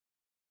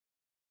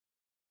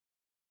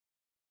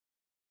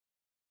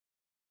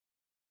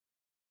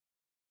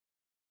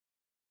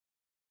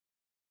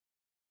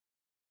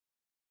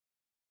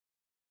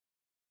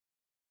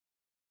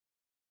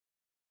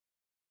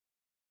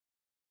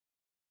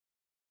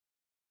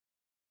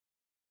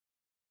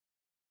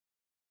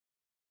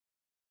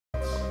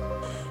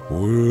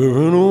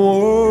We're in a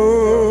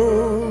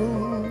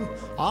world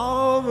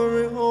of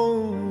our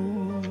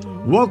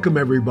own. Welcome,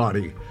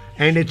 everybody.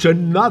 And it's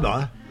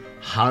another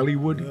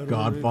Hollywood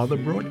Godfather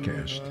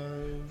broadcast.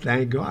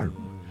 Thank God.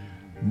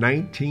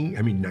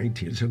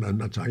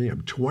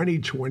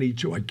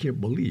 2022. I can't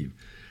believe.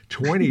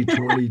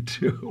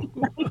 2022.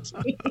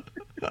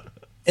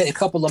 In a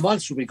couple of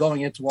months, we'll be going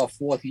into our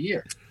fourth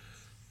year.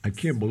 I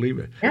can't believe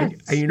it. Yes,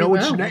 and you know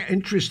what's will.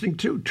 interesting,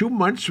 too? 2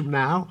 months from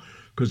now,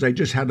 because I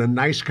just had a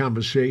nice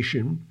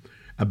conversation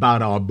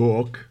about our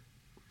book,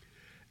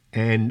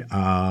 and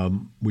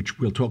which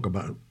we'll talk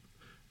about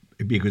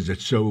because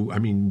it's so,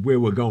 where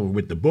we're going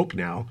with the book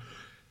now.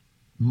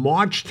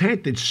 March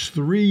 10th, it's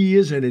 3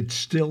 years and it's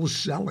still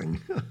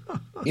selling.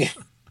 Yeah.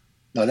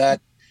 No,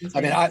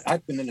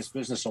 I've been in this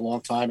business a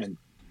long time, and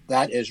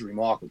that is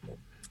remarkable.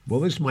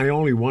 Well, this is my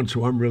only one,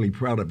 so I'm really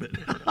proud of it.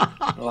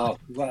 Well,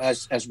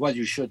 as well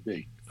you should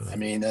be.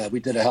 We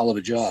did a hell of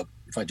a job,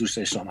 if I do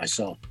say so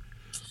myself.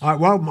 All right,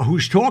 well,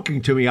 who's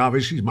talking to me,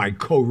 obviously, is my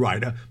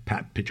co-writer,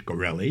 Pat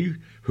Picciarelli,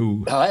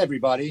 who... Hi,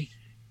 everybody.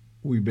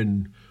 We've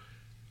been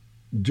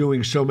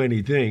doing so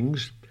many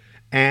things.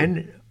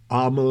 And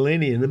our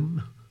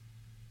millennial,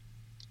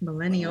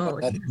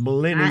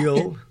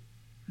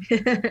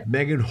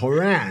 Megan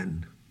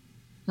Horan.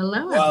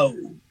 Hello. Whoa.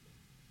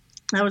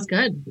 That was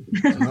good.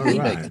 All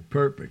right,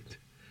 perfect.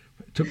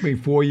 It took me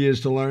 4 years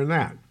to learn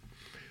that.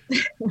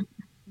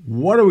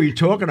 What are we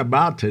talking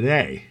about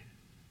today?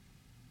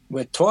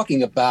 We're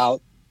talking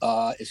about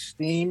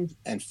esteemed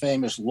and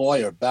famous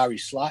lawyer Barry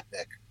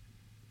Slotnick,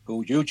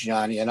 who you,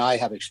 Johnny, and I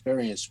have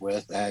experience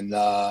with. And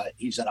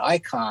he's an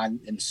icon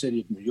in the city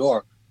of New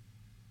York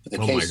for the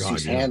cases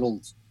he's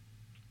handled.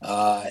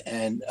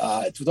 And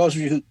for those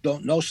of you who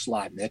don't know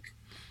Slotnick,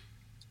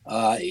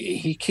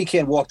 he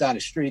can't walk down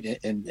the street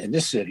in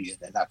this city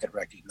and not get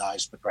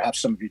recognized, but perhaps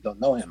some of you don't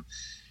know him.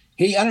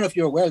 I don't know if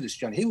you're aware of this,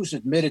 John. He was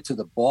admitted to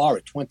the bar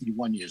at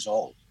 21 years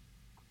old.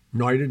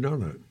 No, I didn't know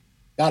that.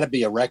 Got to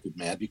be a record,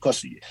 man,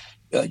 because you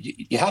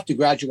have to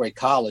graduate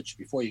college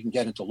before you can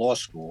get into law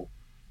school.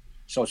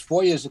 So it's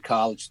 4 years of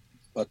college,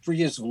 3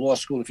 years of law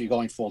school if you're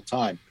going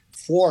full-time,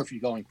 4 if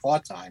you're going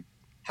part-time.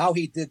 How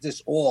he did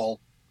this all,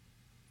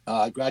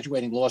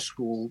 graduating law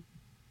school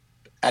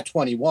at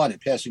 21 and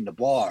passing the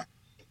bar,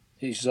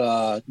 he's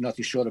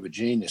nothing short of a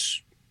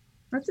genius.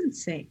 That's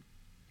insane.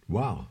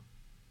 Wow.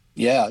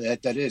 Yeah,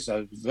 that is.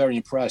 I'm very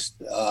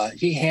impressed. I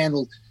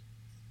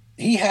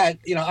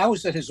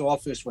was at his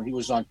office when he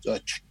was on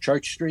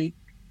Church Street.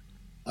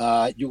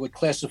 You would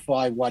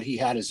classify what he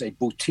had as a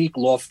boutique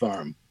law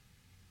firm.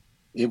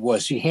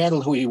 He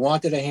handled who he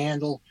wanted to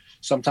handle.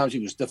 Sometimes he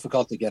was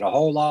difficult to get a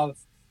hold of.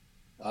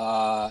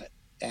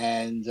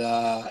 And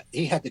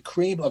he had the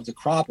cream of the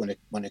crop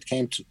when it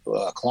came to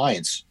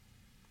clients,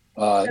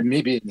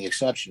 me being the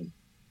exception.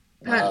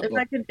 Pat, if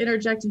I could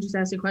interject and just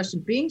ask you a question.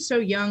 Being so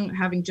young,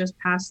 having just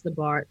passed the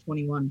bar at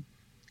 21,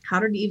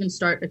 how did he even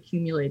start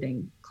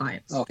accumulating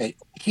clients? Okay.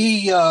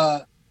 He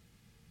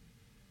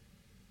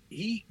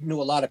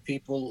knew a lot of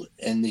people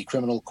in the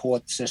criminal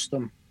court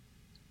system,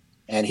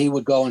 and he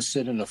would go and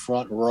sit in the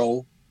front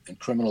row in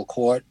criminal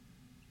court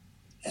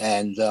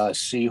and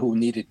see who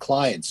needed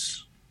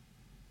clients,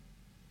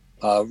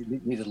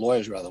 needed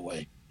lawyers, rather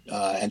way.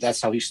 And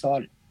that's how he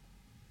started.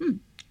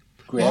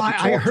 Well,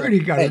 I heard he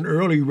got an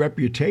early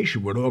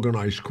reputation with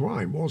organized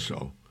crime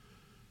also.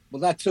 Well,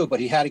 that too, but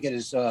he had to get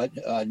his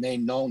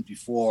name known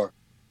before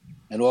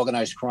an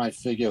organized crime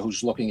figure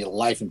who's looking at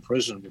life in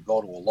prison would go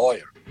to a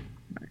lawyer.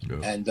 Yeah.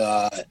 And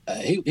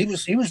he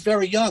was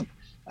very young.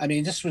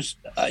 He was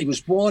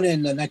born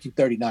in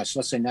 1939, so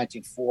let's say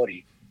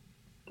 1940,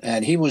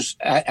 and he was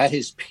at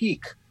his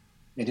peak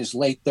in his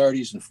late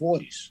 30s and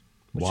 40s,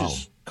 which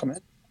is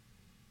commendable.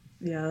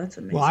 Yeah, that's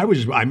amazing. Well,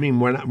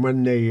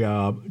 when they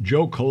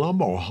Joe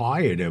Colombo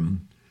hired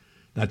him,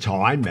 that's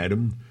how I met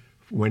him,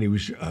 when he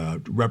was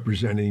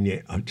representing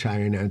the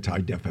Italian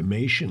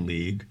Anti-Defamation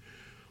League,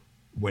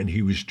 when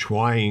he was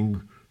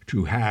trying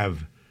to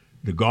have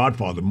the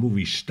Godfather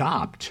movie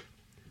stopped.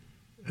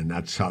 And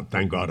that's how,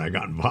 thank God, I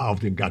got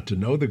involved and got to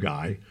know the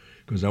guy,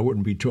 because I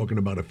wouldn't be talking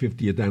about a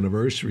 50th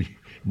anniversary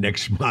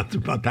next month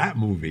about that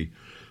movie.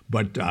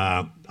 But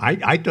I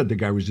thought the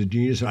guy was a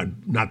genius.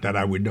 Not that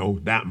I would know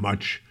that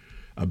much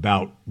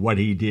about what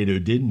he did or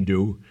didn't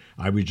do.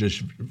 I was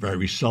just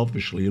very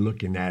selfishly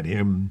looking at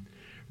him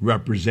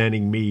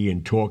representing me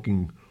and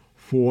talking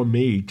for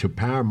me to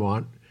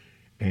Paramount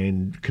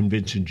and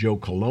convincing Joe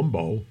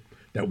Colombo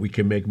that we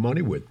can make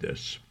money with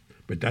this.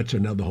 But that's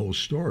another whole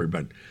story.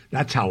 But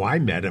that's how I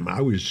met him. I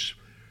was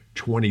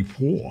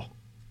 24.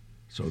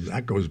 So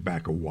that goes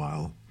back a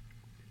while.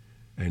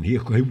 And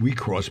we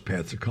crossed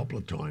paths a couple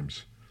of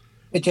times.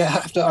 But you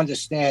have to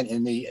understand,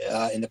 in the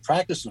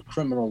practice of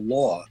criminal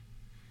law,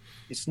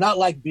 it's not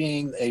like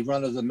being a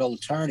run-of-the-mill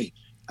attorney.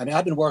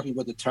 I've been working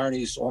with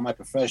attorneys all my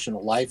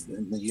professional life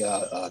in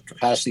the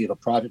capacity of a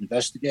private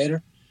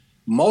investigator.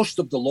 Most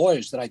of the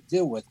lawyers that I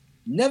deal with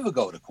never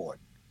go to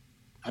court.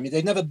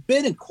 They've never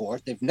been in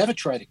court. They've never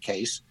tried a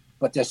case,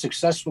 but they're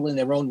successful in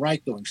their own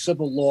right doing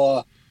civil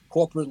law,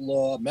 corporate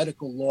law,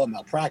 medical law,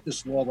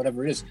 malpractice law,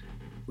 whatever it is.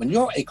 When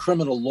you're a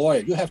criminal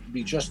lawyer, you have to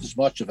be just as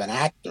much of an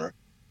actor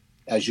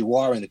as you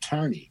are an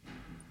attorney.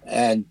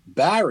 And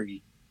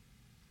Barry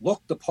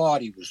looked the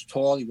part. He was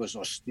tall, he was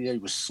austere, he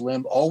was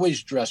slim,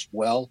 always dressed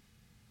well,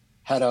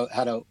 had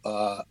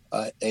a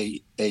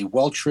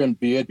well-trimmed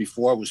beard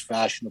before it was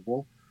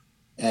fashionable.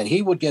 And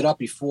he would get up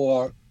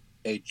before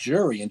a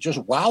jury and just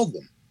wow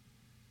them.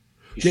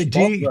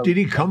 Did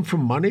he come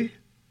from money?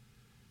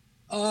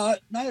 Not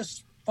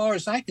as far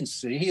as I can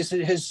see.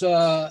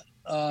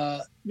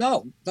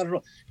 No, not at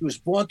all. He was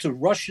born to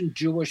Russian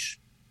Jewish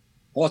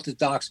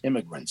Orthodox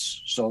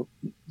immigrants. So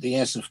the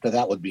answer to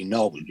that would be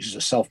no. He's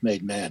a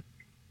self-made man.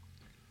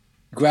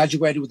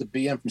 Graduated with a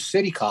BM from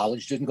City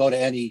College, didn't go to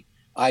any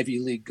Ivy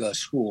League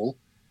school.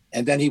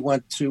 And then he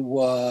went to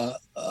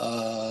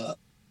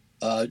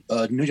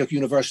New York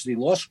University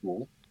Law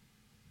School,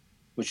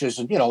 which is,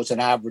 it's an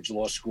average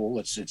law school.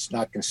 It's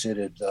not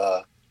considered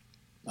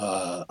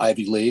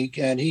Ivy League.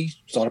 And he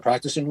started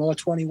practicing law at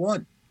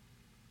 21.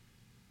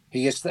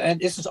 And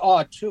this is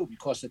odd too,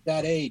 because at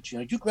that age,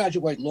 you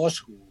graduate law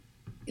school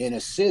in a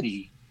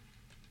city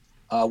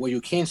where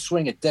you can't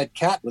swing a dead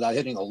cat without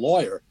hitting a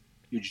lawyer.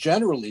 You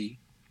generally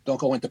don't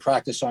go into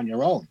practice on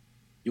your own.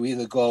 You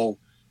either go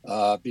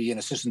be an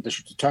assistant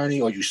district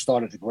attorney, or you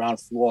start at the ground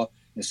floor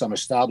in some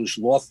established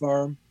law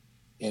firm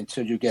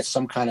until you get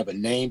some kind of a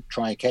name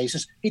trying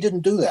cases. He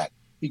didn't do that.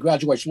 He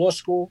graduates law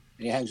school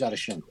and he hangs out a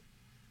shingle.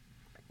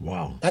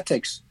 Wow. That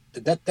takes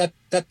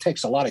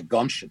a lot of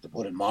gumption, to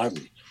put it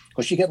mildly,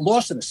 because you get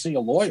lost in a sea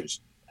of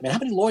lawyers. I mean, how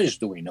many lawyers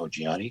do we know,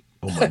 Gianni?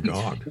 Oh my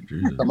God.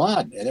 Come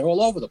on. And they're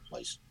all over the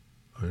place.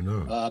 I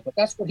know. But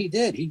that's what he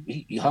did.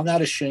 He hung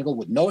out a shingle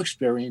with no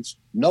experience,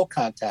 no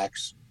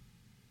contacts.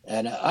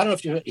 And I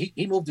don't know if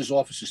he moved his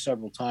offices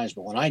several times,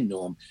 but when I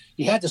knew him,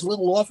 he had this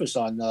little office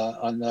on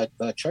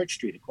Church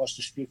Street, across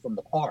the street from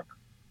the park.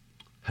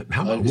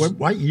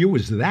 What year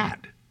was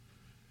that?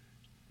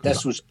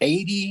 This was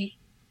 80,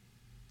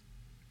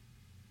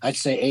 I'd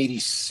say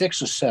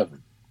 86 or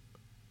 7.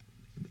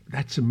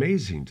 That's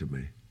amazing to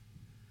me.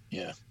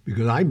 Yeah.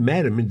 Because I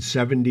met him in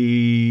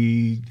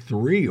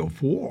 73 or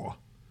 4.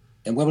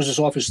 And where was his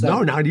office then?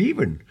 No, not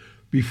even.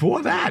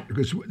 Before that,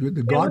 because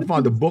the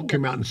Godfather book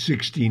came out in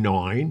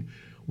 69.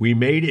 We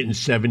made it in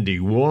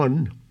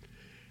 71.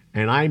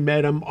 And I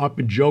met him up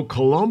in Joe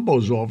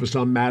Colombo's office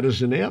on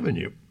Madison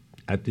Avenue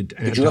at the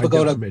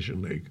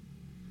Anti-Defamation League.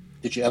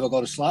 Did you ever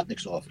go to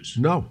Slotnick's office?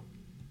 No.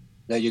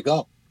 There you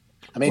go.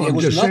 I mean, I'm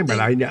just saying, but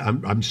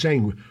I'm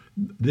saying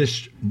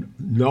this,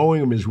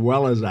 knowing him as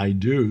well as I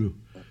do,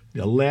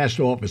 the last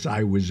office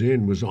I was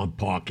in was on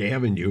Park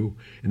Avenue,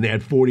 and they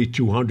had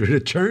 4,200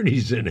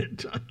 attorneys in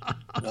it.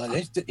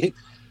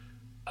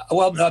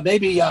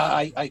 Maybe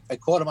I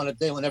caught him on a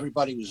day when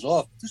everybody was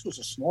off. This was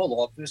a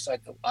small office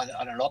on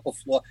an upper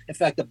floor. In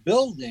fact, the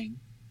building,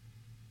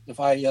 if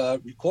I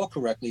recall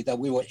correctly, that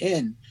we were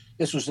in,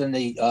 this was in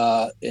the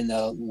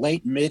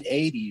late mid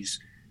 '80s,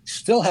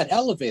 still had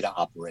elevator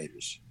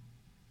operators.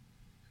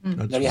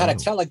 Now you had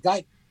to tell a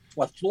guy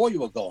what floor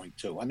you were going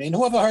to. I mean,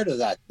 whoever heard of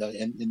that?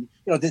 And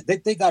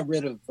they got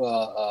rid of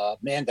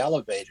manned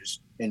elevators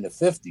in the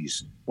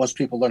 50s once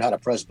people learned how to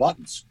press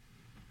buttons.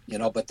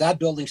 But that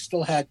building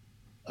still had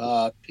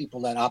people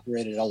that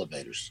operated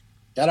elevators.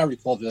 That I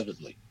recall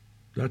vividly.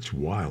 That's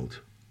wild.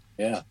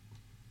 Yeah.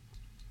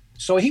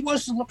 So he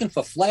wasn't looking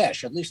for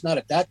flash, at least not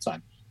at that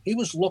time. He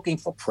was looking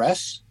for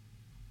press,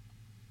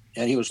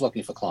 and he was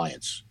looking for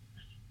clients.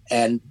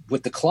 And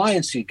with the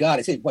clients he got,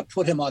 I think what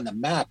put him on the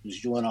map,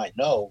 as you and I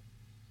know,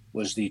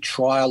 was the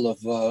trial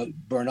of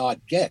Bernard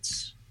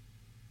Goetz.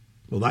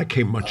 Well, that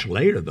came much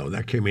later, though.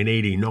 That came in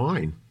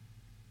 89.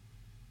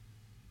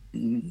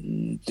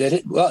 Did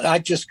it? Well, I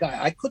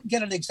couldn't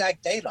get an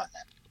exact date on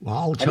that. Well,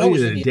 I'll tell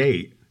you the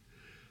date.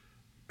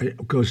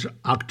 It goes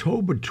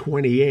October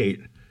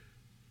 28,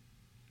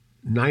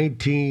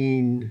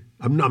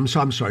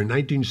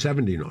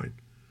 1979.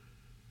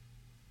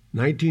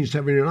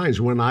 1979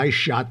 is when I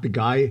shot the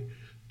guy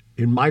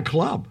in my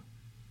club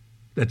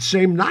that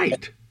same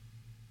night.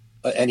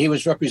 And he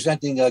was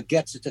representing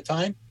Goetz at the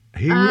time?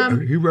 He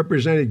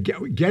represented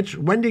Goetz.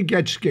 When did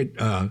Goetz get?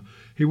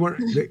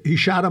 He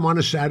shot him on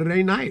a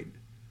Saturday night.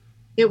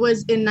 It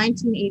was in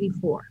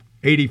 1984.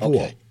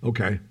 84.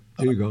 Okay.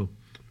 There you go.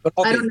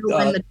 I don't know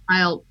when the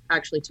trial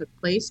actually took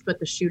place, but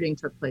the shooting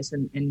took place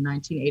in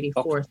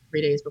 1984,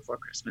 3 days before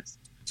Christmas.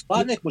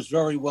 Slotnick was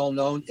very well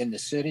known in the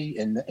city,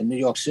 in New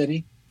York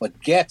City,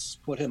 but Goetz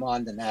put him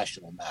on the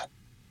national map.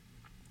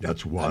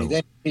 That's wild. I mean,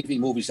 they made TV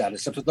movies out of it.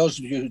 So for those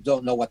of you who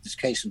don't know what this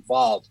case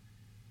involved,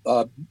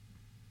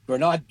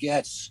 Bernard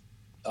Goetz,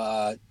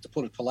 to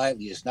put it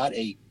politely, is not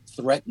a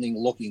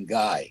threatening-looking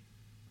guy.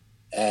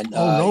 And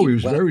he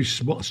was a very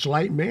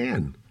slight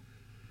man.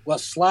 Well,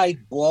 slight,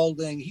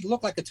 balding. He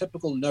looked like a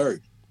typical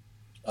nerd.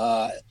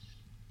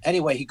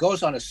 Anyway, he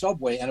goes on a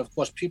subway, and of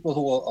course, people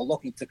who are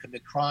looking to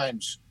commit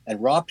crimes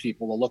and rob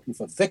people are looking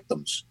for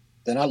victims.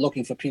 They're not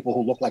looking for people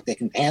who look like they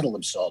can handle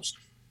themselves.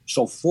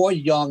 So 4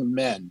 young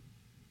men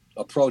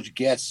approach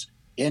Goetz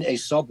in a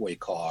subway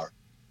car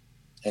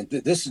And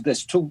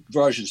there's two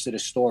versions to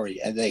this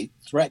story, and they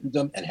threatened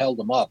him and held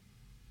him up,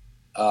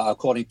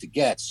 according to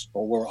Getz,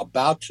 or were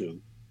about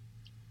to.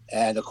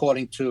 And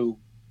according to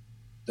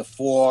the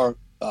four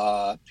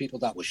people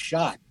that were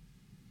shot,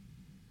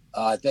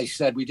 they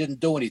said, we didn't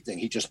do anything.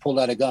 He just pulled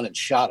out a gun and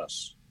shot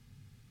us.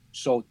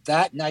 So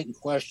that night in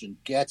question,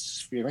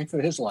 Getz, fearing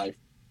for his life,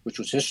 which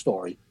was his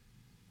story,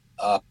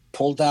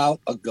 pulled out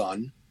a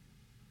gun,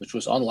 which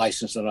was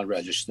unlicensed and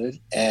unregistered,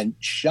 and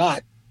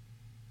shot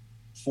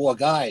four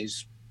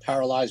guys,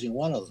 paralyzing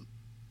one of them.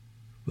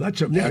 Well,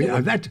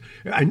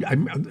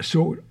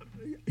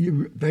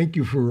 thank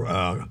you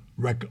for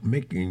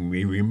making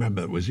me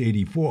remember it was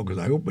 84, because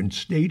I opened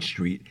State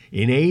Street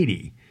in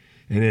 80,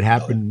 and it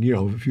happened,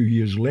 a few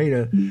years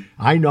later.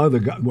 I know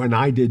when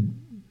I did,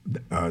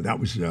 that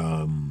was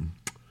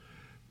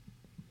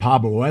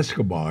Pablo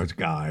Escobar's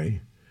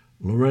guy,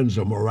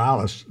 Lorenzo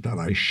Morales, that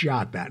I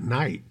shot that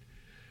night.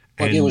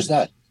 What year was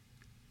that?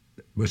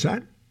 What's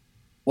that?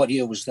 What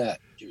year was that?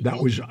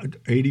 That was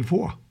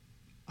 84.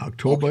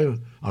 October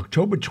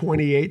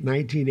 28,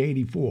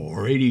 1984,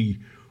 or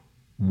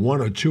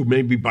 81 or 2,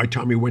 maybe by the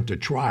time he went to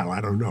trial.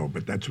 I don't know,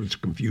 but that's what's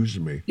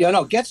confusing me. Yeah,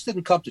 no, Getz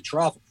didn't come to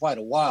trial for quite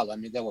a while. I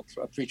mean, there were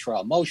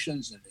pre-trial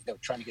motions, and they were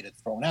trying to get it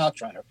thrown out,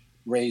 trying to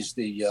raise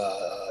the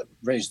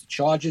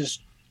charges.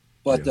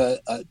 But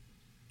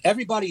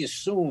everybody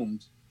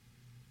assumed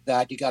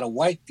that you got a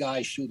white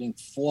guy shooting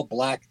four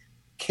black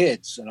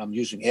kids, and I'm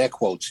using air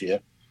quotes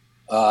here,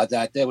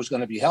 that there was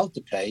going to be hell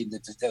to pay.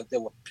 That there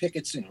were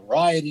pickets and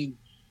rioting.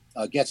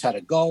 Getz had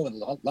to go, and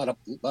a lot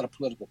of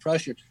political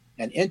pressure.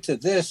 And into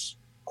this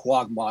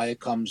quagmire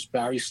comes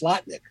Barry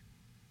Slotnick.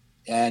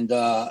 And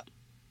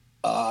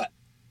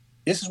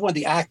this is when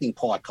the acting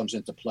part comes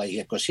into play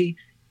here, because he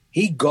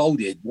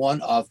goaded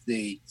one of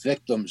the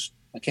victims.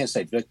 I can't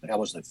say victim. I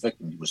wasn't a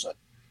victim.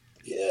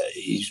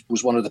 He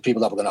was one of the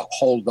people that were going to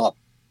hold up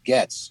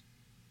Getz.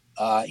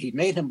 He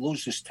made him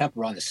lose his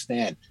temper on the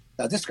stand.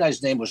 Now, this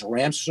guy's name was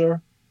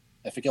Ramseur.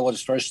 I forget what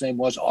his first name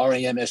was,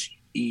 Ramseur.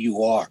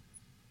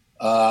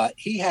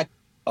 He had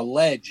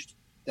alleged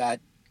that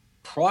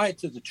prior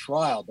to the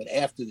trial, but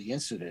after the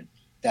incident,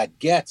 that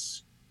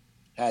Getz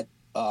had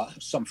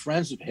some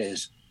friends of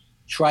his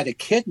try to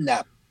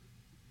kidnap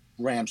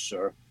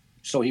Ramseur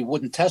so he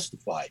wouldn't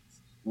testify.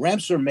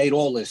 Ramseur made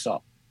all this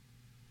up.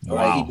 Wow.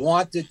 Right?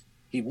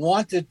 He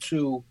wanted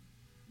to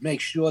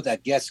make sure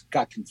that Getz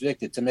got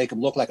convicted to make him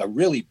look like a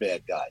really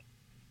bad guy.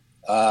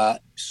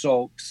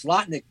 So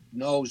Slotnick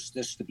knows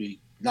this to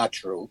be not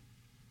true,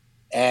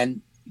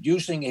 and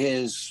using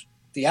his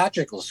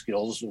theatrical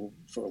skills,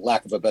 for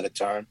lack of a better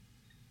term,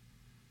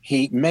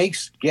 he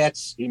makes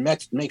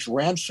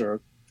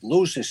Ramseur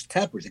lose his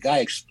temper. The guy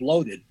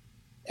exploded,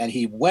 and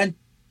he went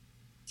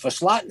for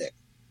Slotnick.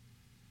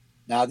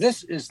 Now,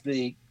 this is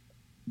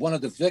one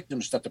of the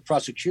victims that the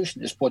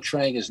prosecution is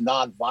portraying as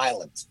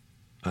nonviolent.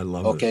 I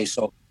love it. Okay,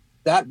 so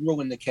that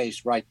ruined the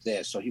case right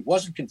there. So he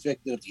wasn't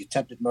convicted of the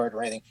attempted murder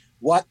or anything.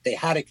 What they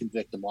had to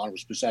convict him on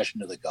was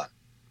possession of the gun.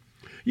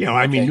 Yeah,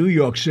 I mean, New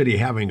York City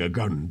having a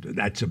gun,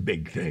 that's a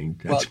big thing.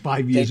 That's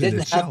 5 years in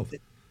itself.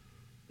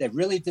 They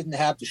really didn't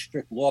have the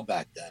strict law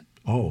back then.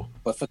 Oh.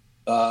 But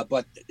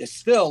it's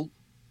still,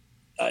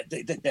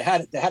 they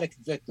had to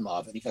convict him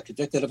of it. He got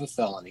convicted of a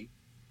felony,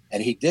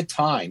 and he did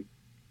time.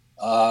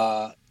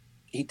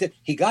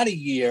 He got a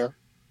year,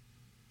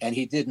 and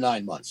he did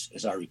 9 months,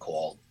 as I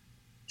recall.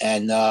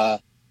 And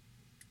to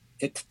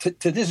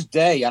this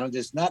day,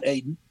 there's not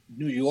a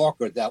New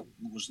Yorker that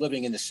was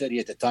living in the city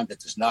at the time that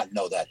does not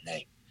know that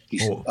name.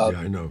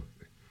 I know.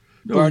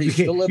 No, Bernie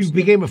he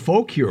became a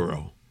folk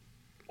hero.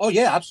 Oh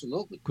yeah,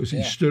 absolutely. Because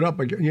he stood up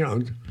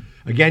again.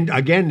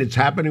 Again, it's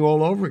happening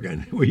all over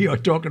again. We are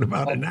talking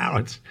about it now.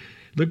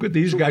 Look what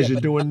these guys are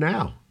doing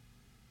now.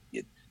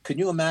 Can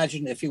you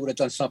imagine if he would have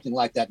done something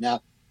like that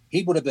now?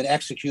 He would have been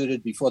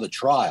executed before the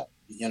trial.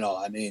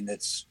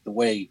 It's the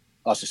way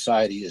our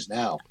society is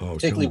now. Oh,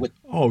 particularly with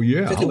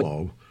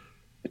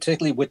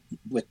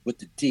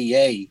the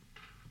DA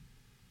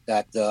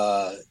that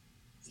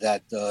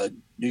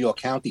New York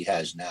County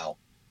has now,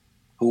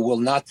 who will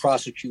not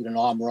prosecute an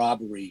armed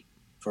robbery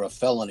for a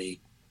felony.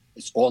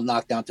 It's all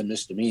knocked down to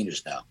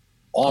misdemeanors now.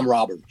 Armed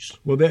robberies.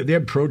 Well, they're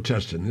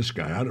protesting this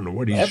guy. I don't know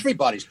what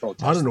Everybody's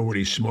protesting. I don't know what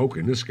he's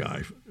smoking. This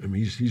guy. I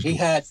mean, he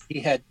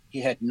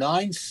had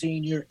 9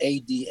 senior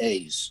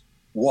ADAs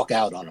walk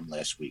out on him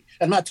last week.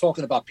 I'm not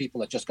talking about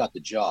people that just got the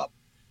job.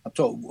 I'm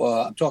talking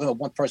about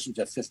one person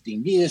who had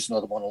 15 years,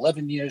 another one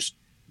 11 years.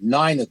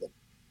 9 of them,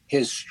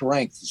 his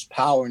strength, his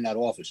power in that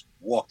office,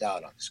 walked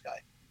out on this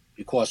guy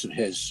because of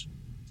his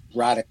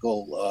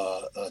radical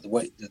the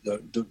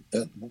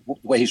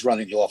way he's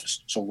running the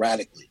office so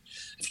radically.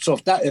 So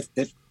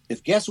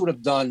if Getz would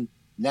have done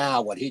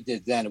now what he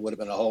did then, it would have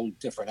been a whole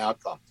different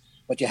outcome.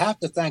 But you have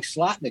to thank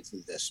Slotnick for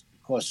this,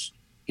 because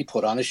he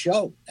put on a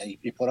show, and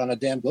he put on a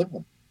damn good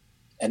one,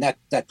 and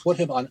that put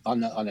him on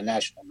the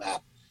national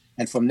map.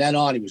 And from then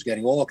on, he was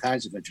getting all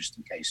kinds of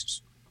interesting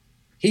cases.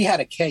 He had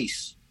a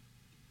case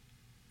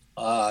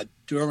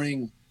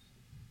during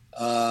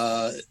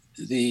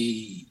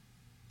the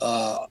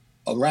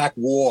Iraq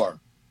War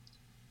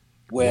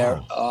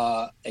where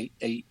Wow.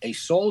 a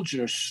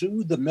soldier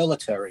sued the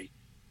military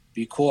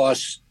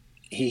because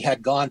he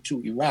had gone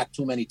to Iraq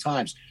too many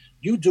times.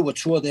 You do a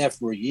tour there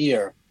for a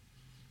year,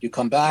 you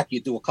come back,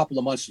 you do a couple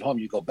of months at home,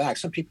 you go back.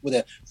 Some people were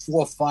there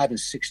 4, 5, and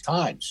 6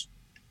 times.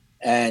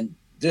 And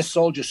this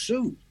soldier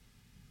sued,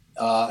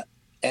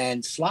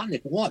 and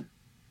Slotnick won.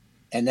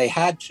 And they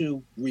had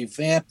to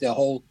revamp their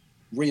whole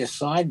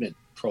reassignment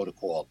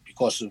protocol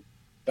because of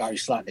Barry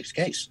Slotnick's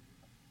case.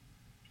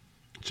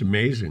 It's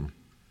amazing.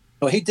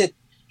 So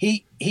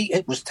he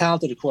was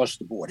talented across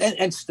the board,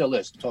 and still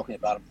is. Talking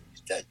about him,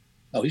 he's dead.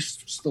 No,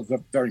 he's still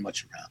very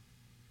much around.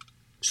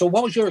 So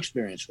what was your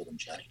experience with him,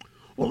 Johnny?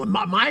 Well,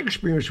 my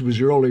experience was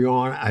early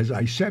on, as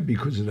I said,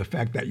 because of the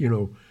fact that,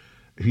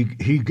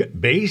 he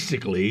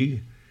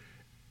basically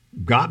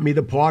got me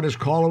the part as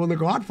Carlo in The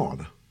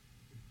Godfather.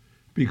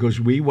 Because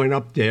we went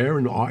up there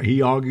and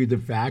he argued the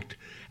fact,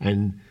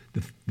 and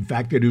the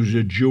fact that he was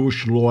a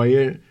Jewish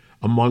lawyer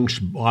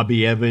amongst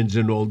Bobby Evans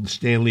and all the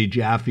Stanley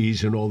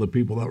Jaffes and all the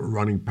people that were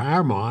running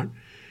Paramount,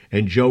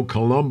 and Joe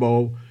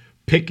Colombo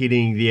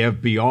picketing the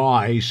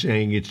FBI,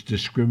 saying it's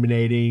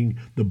discriminating,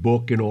 the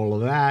book and all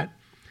of that.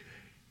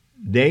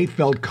 They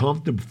felt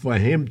comfortable for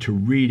him to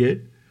read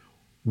it.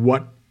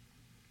 What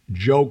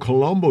Joe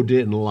Colombo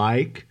didn't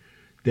like,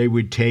 they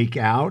would take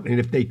out, and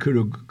if they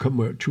could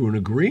come to an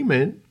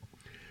agreement,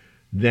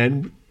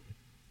 then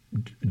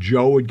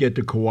Joe would get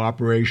the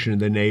cooperation of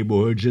the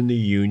neighborhoods and the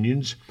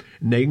unions,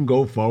 and they can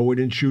go forward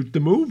and shoot the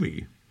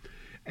movie.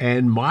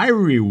 And my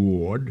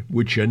reward,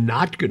 which you're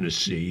not going to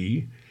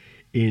see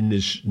in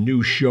this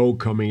new show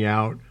coming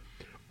out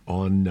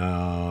on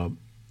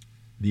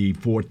the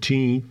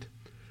 14th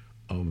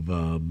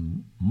of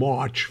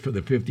March for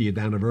the 50th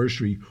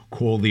anniversary,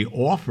 called The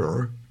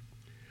Offer,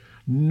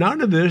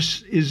 none of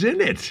this is in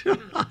it.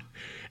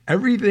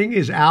 Everything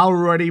is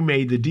already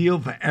made the deal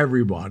for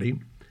everybody.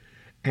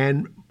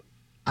 And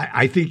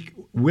I think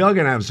we're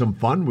going to have some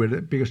fun with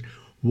it, because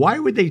why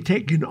would they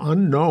take an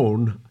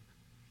unknown,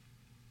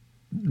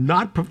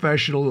 not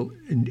professional,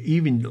 and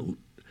even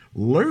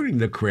learning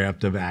the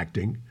craft of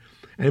acting,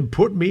 and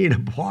put me in a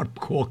part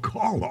called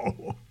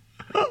Carlo?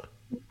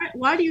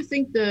 Why do you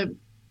think the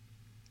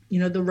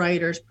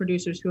writers,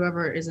 producers,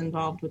 whoever is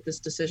involved with this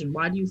decision,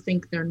 why do you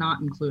think they're not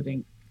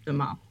including the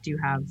mob? Do you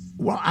have?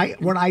 Well,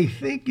 what I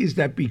think is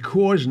that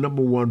because,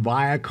 number one,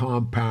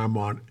 Viacom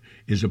Paramount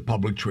is a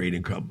public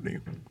trading company.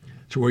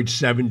 It's worth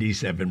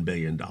 $77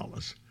 billion.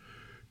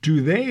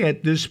 Do they,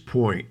 at this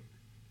point,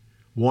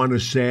 want to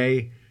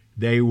say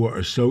they were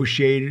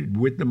associated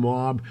with the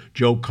mob,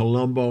 Joe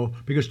Colombo?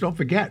 Because don't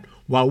forget,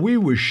 while we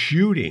were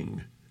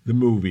shooting the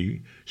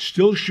movie,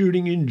 still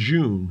shooting in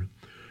June,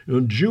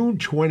 on June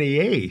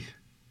 28th,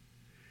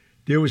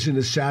 there was an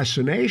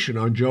assassination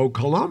on Joe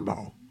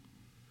Colombo.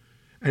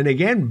 And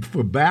again,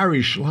 for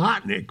Barry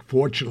Slotnick,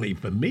 fortunately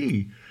for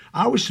me,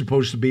 I was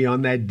supposed to be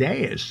on that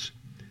dais.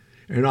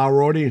 And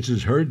our audience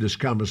has heard this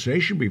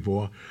conversation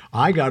before.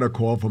 I got a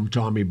call from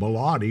Tommy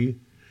Bellotti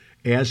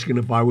asking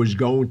if I was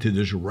going to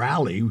this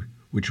rally,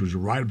 which was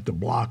right up the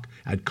block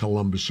at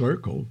Columbus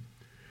Circle.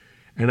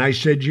 And I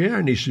said, yeah.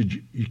 And he said,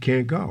 you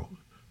can't go.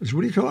 I said,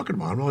 what are you talking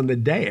about? I'm on the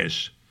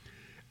dais.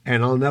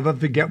 And I'll never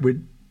forget what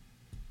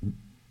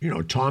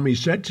Tommy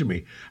said to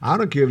me. I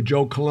don't care if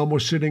Joe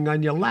Colombo's sitting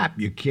on your lap.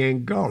 You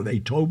can't go. They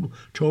told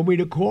me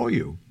to call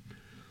you.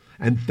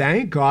 And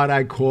thank God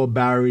I called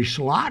Barry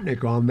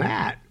Slotnick on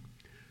that,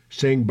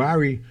 saying,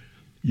 Barry,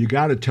 you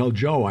got to tell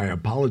Joe I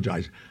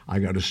apologize. I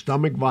got a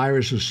stomach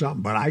virus or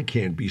something, but I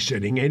can't be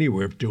sitting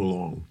anywhere for too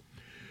long.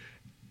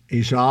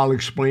 He said, I'll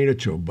explain it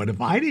to him. But if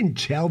I didn't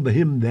tell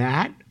him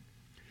that,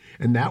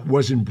 and that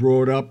wasn't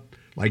brought up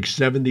like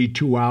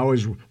 72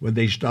 hours when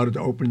they started to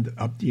open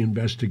up the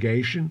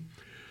investigation,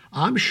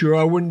 I'm sure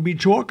I wouldn't be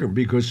talking,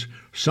 because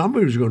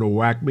somebody was going to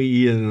whack me,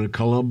 either in the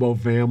Colombo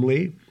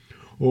family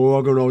or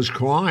organized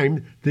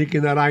crime,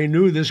 thinking that I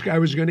knew this guy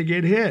was going to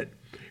get hit.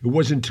 It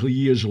wasn't until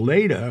years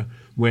later,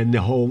 when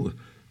the whole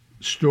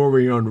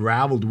story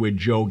unraveled with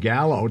Joe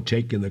Gallo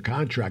taking the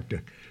contract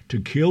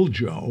to kill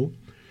Joe,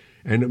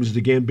 and it was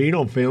the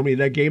Gambino family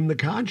that gave him the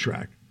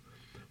contract.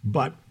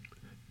 But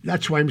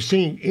that's why I'm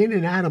saying, in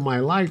and out of my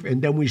life,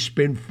 and then we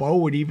spin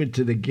forward even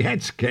to the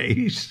Getz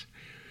case.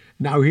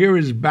 Now here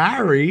is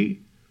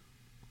Barry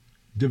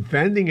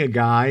defending a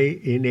guy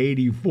in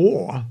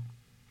 '84,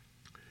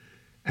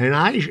 and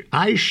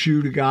I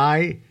shoot a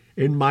guy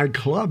in my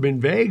club in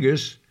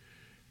Vegas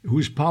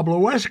who's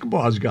Pablo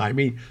Escobar's guy. I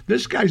mean,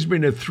 this guy's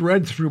been a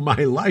thread through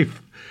my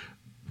life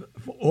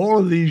for all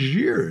of these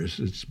years.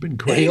 It's been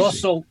crazy.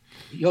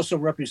 He also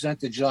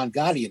represented John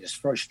Gotti in his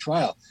first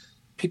trial.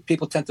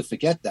 People tend to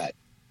forget that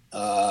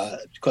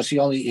because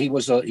he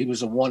was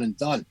a one and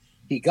done.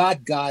 He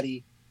got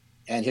Gotti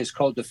and his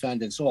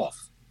co-defendants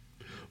off.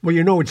 Well,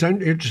 it's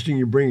interesting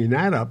you're bringing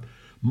that up.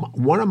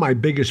 One of my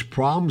biggest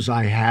problems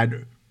I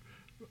had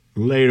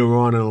later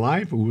on in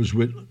life was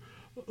with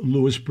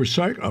Louis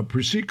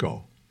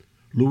Persico.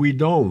 Louis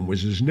Dome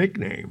was his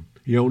nickname.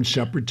 He owned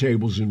separate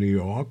tables in New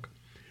York,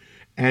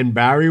 and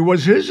Barry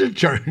was his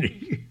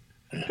attorney.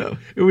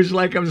 It was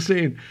like I'm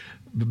saying,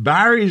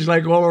 Barry's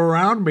like all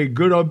around me,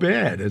 good or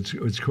bad.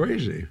 It's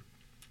crazy.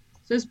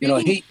 So You know,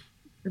 speaking,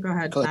 go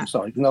ahead. I'm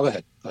sorry. No, go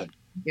ahead. Go ahead.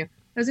 Yeah.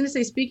 I was going to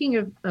say,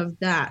 speaking of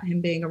that,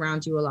 him being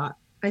around you a lot,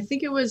 I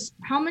think it was,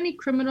 how many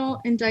criminal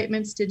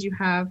indictments did you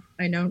have?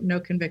 I know no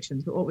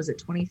convictions, but what was it,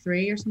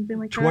 23 or something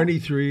like that?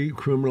 23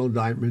 criminal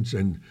indictments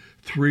and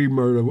three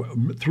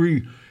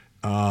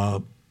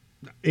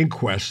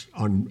inquests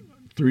on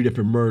 3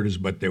 different murders,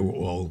 but they were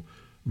all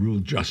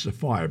ruled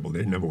justifiable.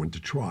 They never went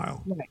to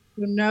trial. Right.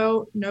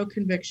 So no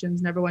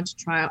convictions, never went to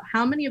trial.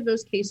 How many of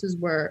those cases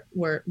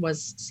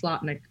was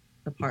Slotnick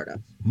a part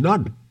of?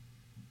 None.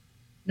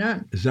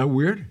 None. Is that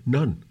weird?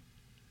 None.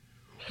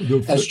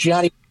 As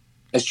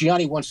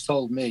Gianni once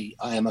told me,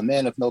 I am a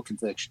man of no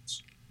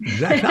convictions.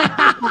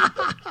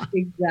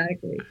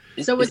 Exactly.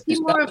 So was he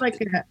more of like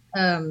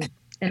an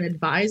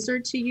advisor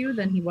to you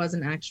than he was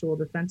an actual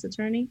defense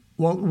attorney?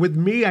 Well, with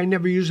me, I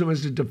never used him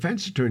as a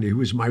defense attorney. He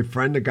was my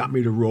friend that got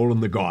me to role in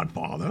The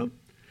Godfather.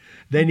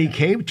 Then he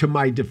came to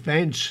my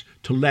defense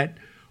to let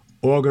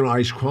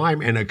organized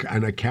crime and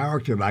a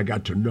character that I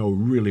got to know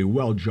really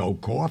well, Joe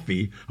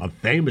Coffey, a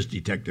famous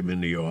detective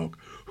in New York,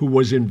 who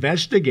was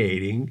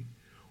investigating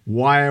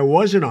why I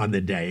wasn't on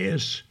the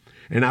dais.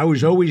 And I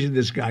was always in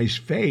this guy's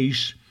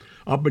face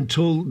up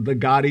until the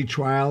Gotti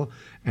trial,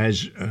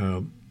 as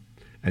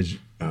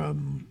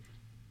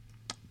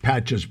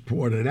Pat just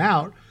pointed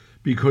out,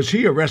 because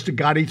he arrested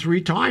Gotti 3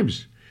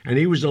 times. And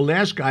he was the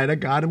last guy that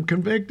got him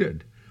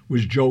convicted,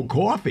 was Joe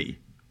Coffey.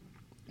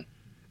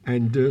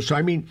 And so,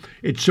 I mean,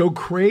 it's so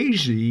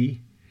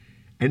crazy.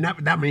 And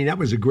that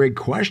was a great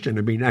question.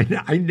 I mean,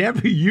 I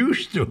never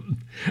used him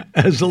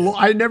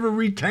I never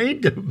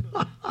retained him.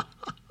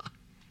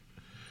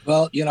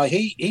 Well, you know,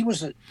 he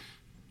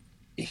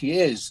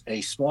is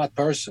a smart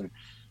person.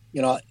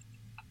 You know,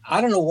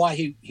 I don't know why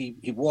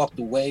he walked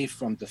away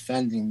from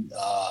defending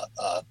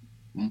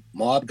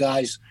mob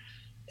guys.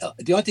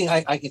 The only thing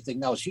I can think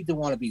now is he didn't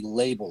want to be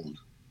labeled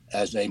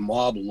as a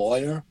mob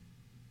lawyer,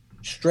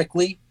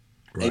 strictly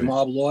a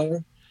mob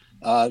lawyer.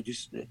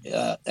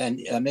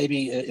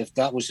 Maybe if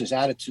that was his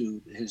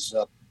attitude, his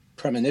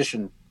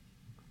premonition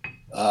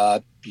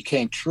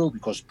became true,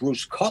 because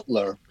Bruce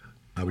Cutler,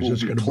 I was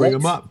just going to bring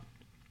him up.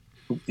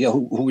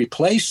 Who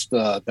replaced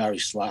Barry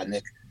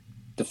Slotnick,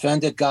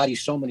 defended Gotti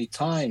so many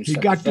times. He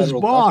got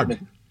disbarred.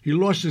 He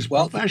lost his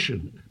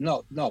profession.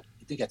 No,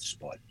 he did get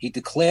disbarred. He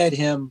declared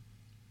him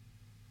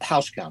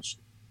house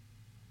counsel.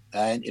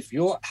 And if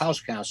you're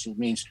house counsel, it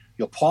means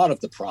you're part of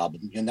the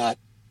problem. You're not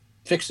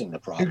fixing the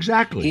problem.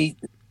 Exactly.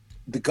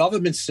 The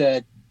government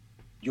said,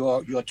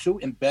 you're too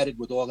embedded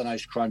with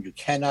organized crime. You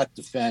cannot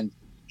defend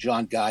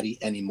John Gotti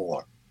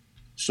anymore.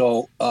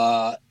 So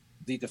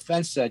the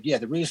defense said,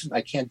 the reason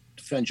I can't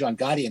defend John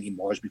Gotti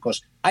anymore is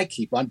because I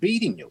keep on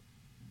beating you.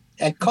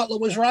 And Cutler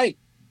was right.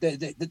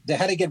 They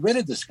had to get rid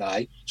of this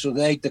guy, so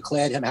they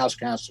declared him house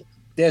counsel.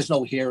 There's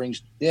no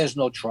hearings. There's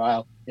no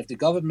trial. If the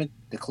government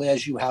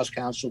declares you house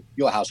counsel,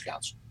 you're house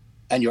counsel,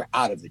 and you're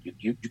out of it.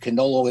 You can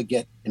no longer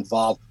get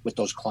involved with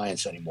those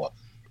clients anymore.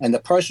 And the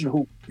person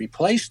who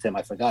replaced him,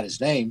 I forgot his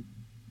name,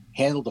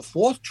 handled the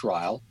 4th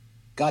trial.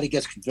 Gotti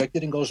gets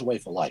convicted and goes away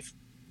for life.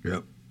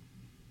 Yep.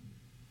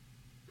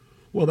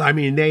 Well, I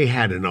mean, they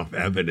had enough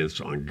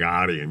evidence on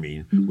Gotti. I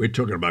mean, we're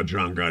talking about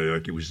John Gotti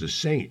like he was a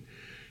saint.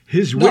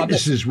 His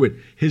witnesses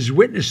would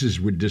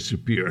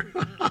disappear.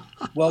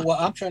 Well, what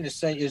I'm trying to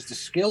say is the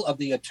skill of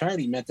the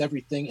attorney meant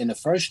everything in the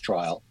first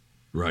trial.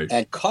 Right.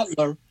 And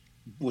Cutler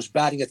was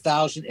batting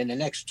 1,000 in the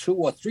next 2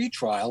 or 3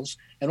 trials,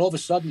 and all of a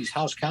sudden he's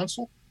house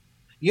counsel.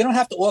 You don't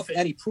have to offer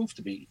any proof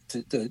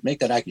to make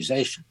that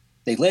accusation.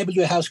 They label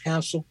you house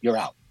counsel, you're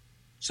out.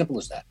 Simple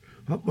as that.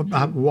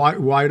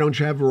 Why don't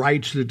you have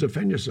rights to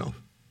defend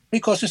yourself?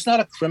 Because it's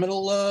not a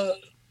criminal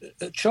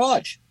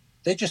charge.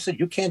 They just said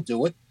you can't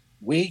do it.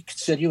 We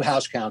consider you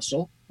house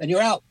counsel, and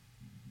you're out.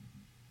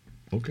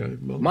 Okay.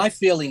 Well. My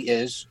feeling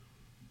is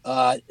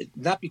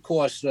not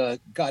because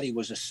Gotti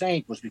was a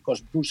saint, was because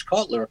Bruce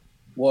Cutler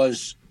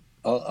was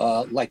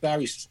like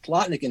Barry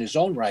Slotnick in his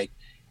own right.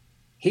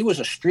 He was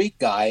a street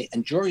guy,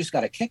 and juries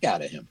got a kick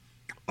out of him.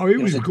 Oh, he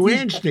was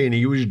grandstanding.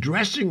 He was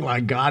dressing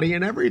like Gotti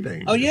and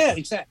everything. Oh, yeah,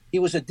 exactly. He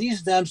was a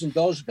these, thems, and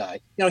those guy.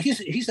 You know,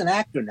 he's an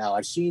actor now.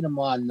 I've seen him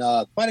on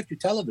quite a few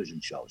television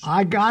shows.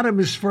 I got him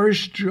his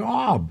first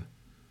job.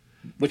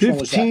 Which one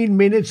was that? 15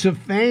 Minutes of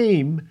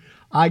Fame.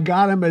 I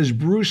got him as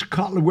Bruce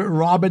Cutler with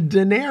Robert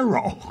De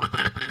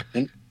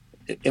Niro.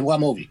 In what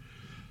movie?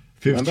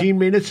 15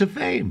 Minutes of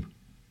Fame.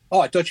 Oh,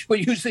 I thought you were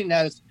using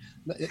that as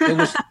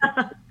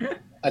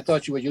I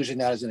thought you were using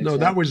that as an example.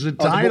 No, that was the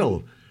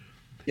title.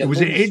 It was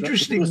an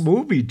interesting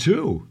movie,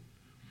 too.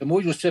 The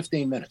movie was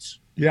 15 minutes.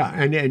 Yeah,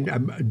 and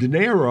De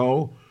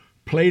Niro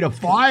played a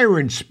fire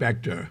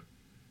inspector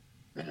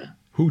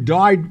who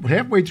died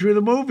halfway through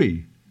the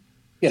movie.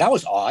 Yeah, that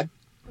was odd.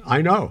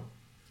 I know.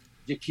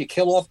 You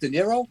kill off De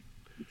Niro?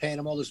 You're paying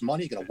him all this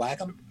money? You're going to whack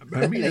him?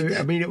 I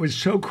mean, it was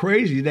so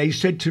crazy. They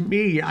said to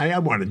me, I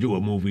want to do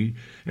a movie.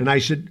 And I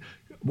said,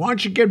 why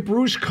don't you get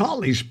Bruce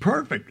Cutler? He's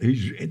perfect.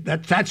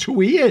 That's who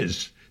he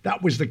is.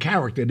 That was the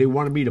character they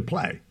wanted me to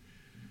play.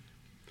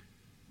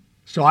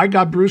 So I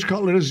got Bruce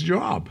Cutler's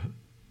job.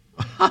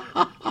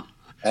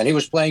 And he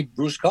was playing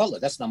Bruce Cutler.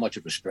 That's not much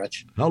of a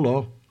stretch.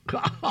 Hello.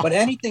 But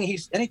anything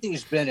he's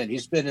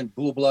been in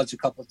Blue Bloods a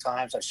couple of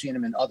times. I've seen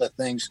him in other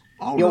things.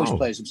 Oh, He always no.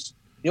 plays himself.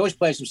 He always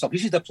plays himself.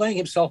 He's either playing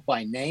himself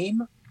by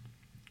name,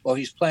 or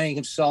he's playing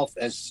himself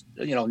as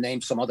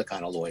name some other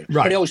kind of lawyer.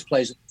 Right. But he always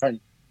plays a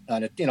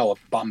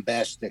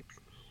bombastic,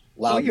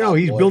 loud. Well,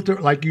 he's lawyer.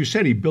 built, like you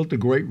said, he built a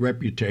great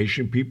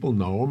reputation. People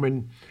know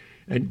him,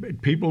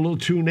 and people will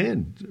tune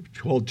in. It's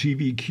called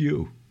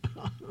TVQ.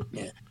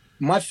 Yeah.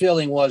 My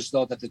feeling was,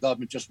 though, that the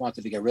government just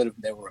wanted to get rid of him.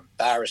 They were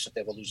embarrassed that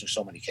they were losing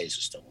so many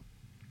cases to him.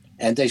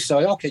 And they say,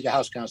 okay, your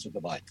House counsel,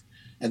 goodbye.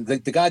 And the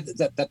guy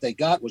that they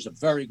got was a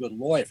very good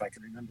lawyer, if I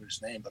can remember his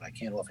name, but I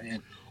can't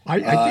offhand. I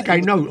think I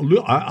know.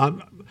 Look,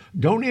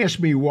 don't ask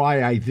me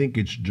why I think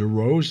it's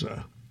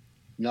DeRosa.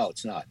 No,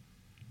 it's not.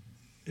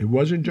 It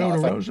wasn't Joe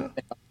No, DeRosa?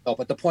 No,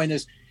 but the point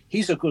is,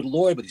 he's a good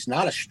lawyer, but he's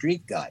not a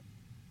street guy.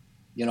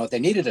 They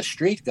needed a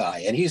street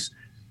guy, and he's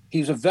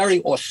a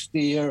very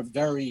austere,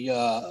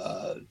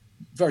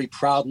 very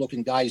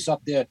proud-looking guy. He's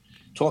up there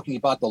talking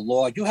about the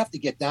law. You have to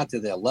get down to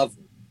their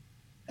level,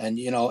 and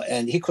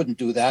he couldn't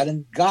do that.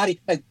 And Gotti,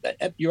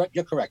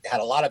 you're correct. They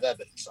had a lot of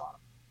evidence on him,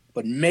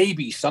 but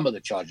maybe some of the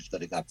charges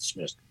could have got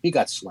dismissed. He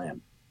got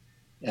slammed,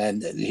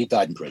 and he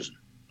died in prison.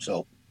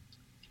 So,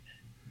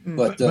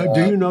 But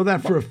do you know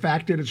that for a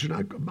fact that it's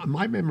not?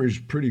 My memory is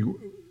pretty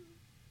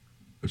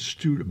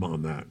astute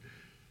on that.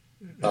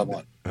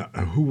 What?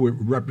 Who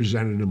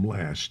represented him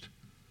last?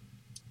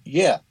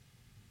 Yeah.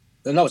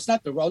 No, it's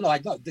not the role. No, I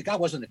know the guy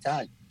wasn't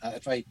Italian.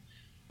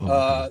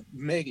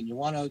 Megan, you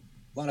want to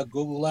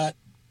Google that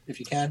if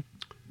you can?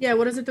 Yeah,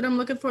 what is it that I'm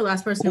looking for?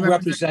 Last person Who who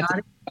represented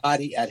represented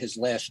Gotti at his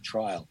last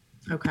trial?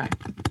 Okay.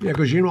 Yeah,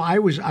 because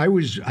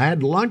I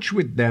had lunch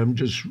with them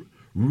just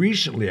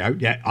recently.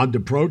 Under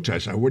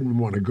protest, I wouldn't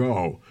want to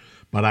go,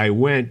 but I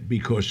went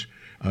because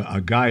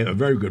a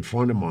very good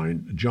friend of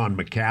mine, John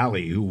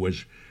McCallie, who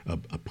was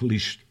a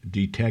police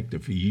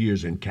detective for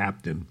years and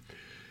captain,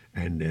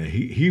 and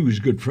he was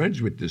good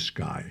friends with this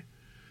guy,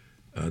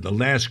 the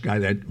last guy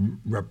that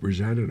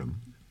represented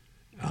him,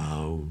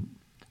 a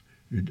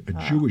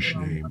Jewish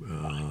name.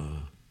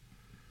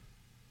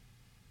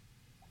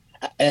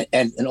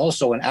 And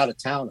also an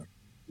out-of-towner,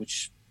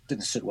 which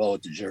didn't sit well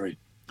with the jury.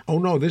 Oh,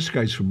 no, this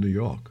guy's from New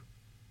York.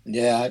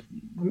 Yeah,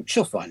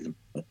 she'll find him.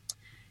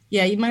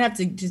 Yeah, we might have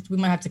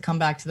to come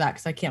back to that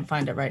because I can't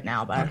find it right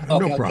now. But No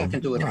Okay, problem. I can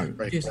do it. Right.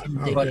 Right. Do some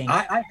But digging.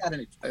 I had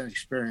an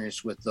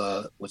experience with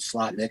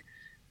Slotnick.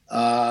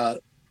 A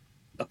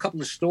couple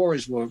of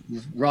stories were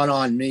run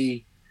on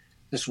me.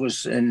 This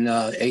was in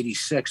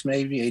 86,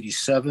 maybe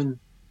 87.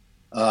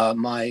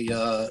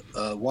 My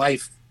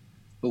wife,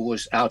 who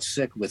was out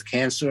sick with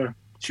cancer,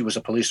 she was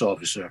a police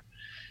officer,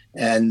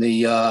 and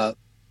the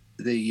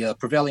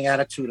prevailing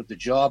attitude of the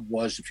job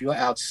was, if you're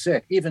out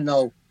sick, even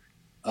though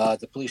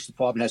the police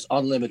department has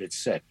unlimited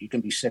sick, you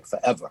can be sick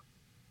forever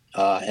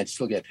and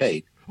still get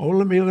paid. Oh,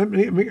 let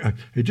me.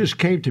 It just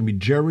came to me,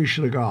 Jerry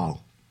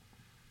Chagall.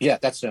 Yeah,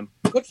 that's him.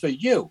 Good for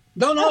you.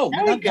 No,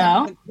 there you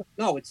go.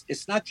 No,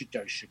 it's not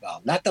Jerry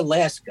Chagall, not the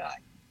last guy.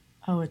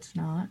 Oh, it's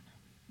not.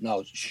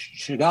 No,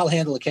 Chagall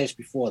handled the case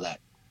before that.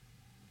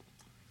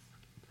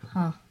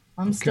 Huh.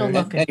 I'm still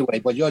looking. Anyway,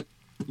 but you're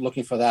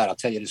looking for that. I'll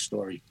tell you the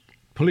story.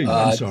 Please,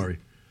 I'm sorry.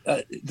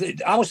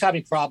 I was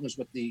having problems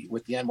with the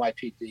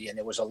NYPD, and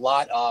there was a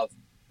lot of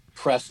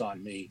press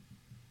on me.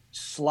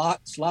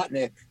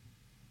 Slotnick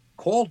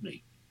called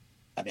me.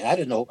 I mean, I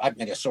didn't know. I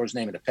saw his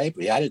name in the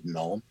paper. I didn't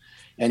know him,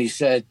 and he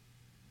said,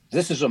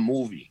 "This is a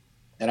movie."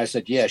 And I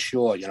said, "Yeah,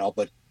 sure,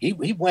 But he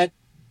went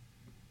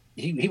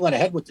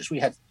ahead with this. We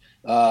had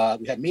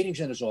meetings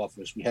in his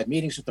office. We had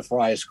meetings at the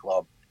Friars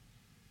Club.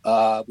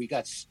 We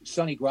got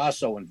Sonny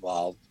Grasso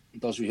involved.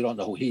 Those of you who don't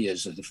know who he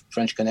is, the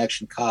French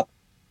Connection cop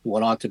who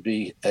went on to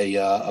be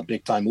a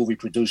big time movie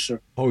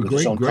producer. Oh, with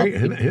his own great!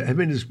 company. Him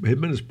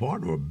and his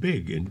partner were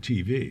big in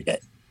TV.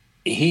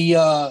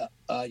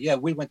 Yeah.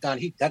 We went down.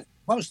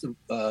 What was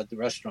the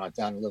restaurant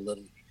down in Little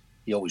Italy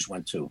he always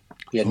went to?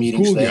 He had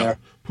meetings there.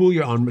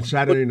 Puglia on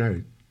Saturday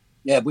night.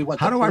 Yeah, we went.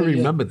 How to do I Puglia.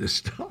 remember this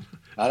stuff?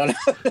 I don't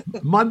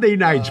know. Monday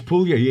nights,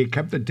 Puglia. He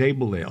kept the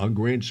table there on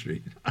Grand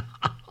Street.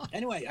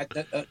 Anyway,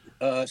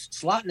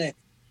 Slotnick,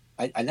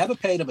 I never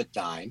paid him a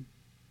dime.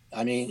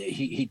 I mean,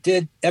 he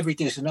did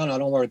everything. He said, no,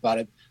 don't worry about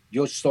it.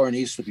 Your story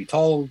needs to be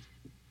told.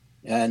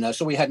 And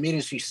so we had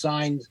meetings. He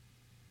signed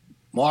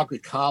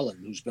Margaret Collin,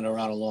 who's been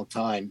around a long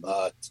time,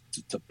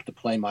 to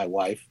play my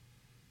wife.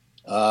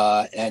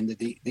 And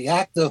the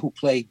actor who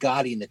played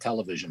Gotti in the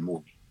television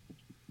movie.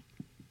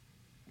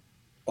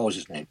 What was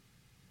his name?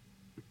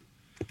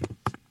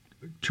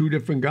 Two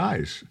different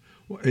guys.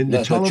 In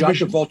the John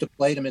television. Travolta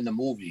played him in the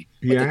movie.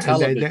 But Yeah, the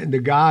television, and the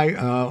guy,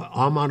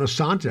 Armand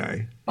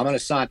Asante. Armand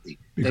Asante.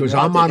 Because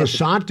Armand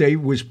Asante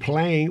was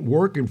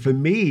working for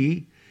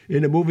me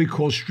in a movie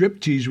called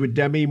Striptease with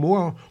Demi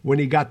Moore when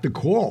he got the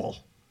call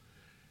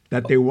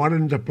that they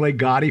wanted him to play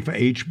Gotti for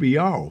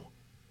HBO.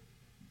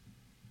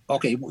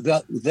 Okay,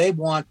 they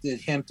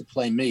wanted him to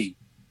play me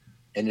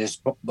in this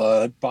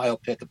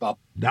biopic about.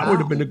 That would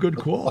have been a good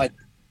call.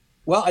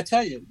 Well, I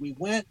tell you, we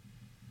went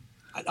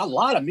a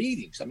lot of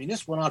meetings. I mean,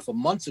 this went on for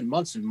months and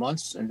months and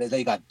months, and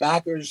they got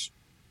backers.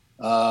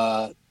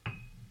 Uh,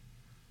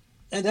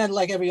 and then,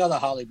 like every other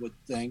Hollywood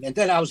thing, and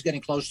then I was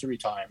getting close to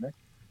retirement,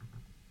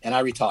 and I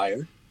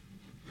retired.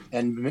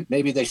 And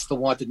maybe they still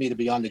wanted me to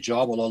be on the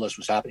job while all this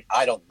was happening.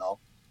 I don't know.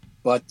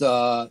 But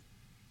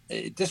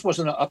this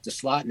wasn't up to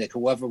Slotnick.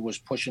 Whoever was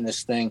pushing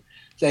this thing,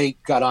 they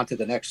got on to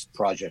the next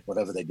project,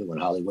 whatever they do in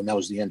Hollywood. And that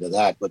was the end of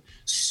that. But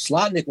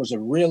Slotnick was a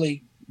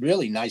really,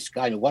 really nice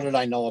guy. I mean, what did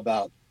I know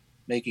about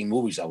making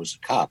movies? I was a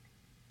cop.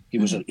 He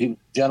was a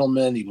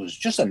gentleman. He was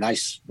just a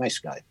nice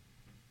guy.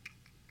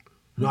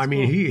 No, I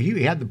mean,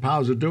 he had the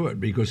powers to do it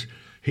because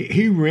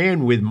he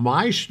ran with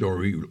my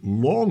story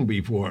long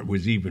before it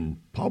was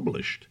even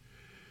published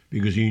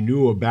because he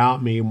knew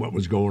about me and what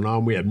was going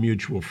on. We had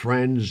mutual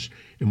friends,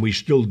 and we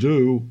still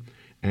do.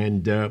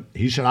 And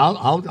he said,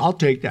 I'll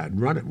take that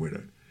and run it with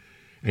it.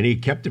 And he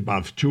kept it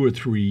about 2 or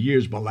 3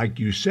 years. But like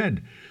you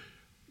said,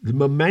 the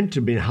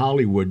momentum in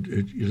Hollywood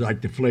is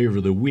like the flavor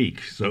of the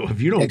week. So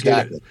if you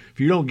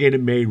don't get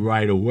it made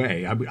right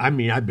away, I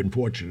mean, I've been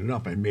fortunate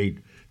enough. I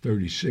made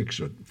 36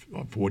 or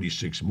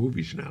 46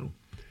 movies now.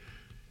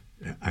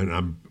 And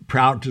I'm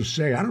proud to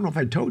say, I don't know if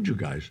I told you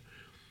guys,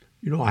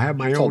 I have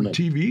my own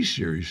TV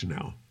series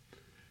now.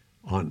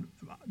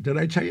 Did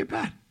I tell you,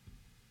 Pat?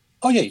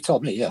 Oh, yeah, you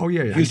told me, yeah. Oh,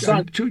 yeah.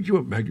 I told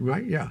you, Maggie,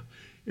 right? Yeah.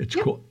 It's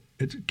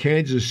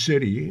Kansas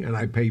City, and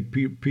I pay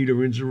Peter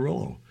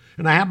Inzerillo.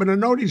 And I happen to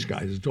know these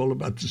guys. It's all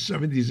about the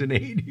 70s and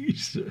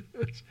 80s.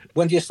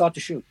 When do you start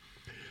to shoot?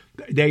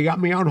 They got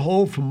me on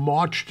hold from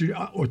March to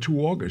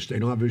August. They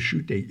don't have a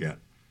shoot date yet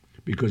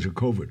because of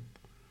COVID.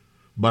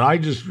 But I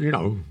just,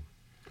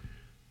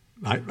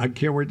 I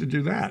can't wait to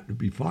do that. It'd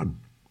be fun.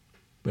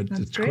 But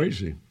That's it's great.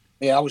 Crazy.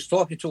 Yeah, I was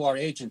talking to our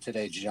agent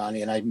today,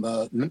 Johnny, and I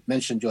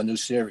mentioned your new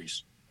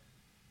series.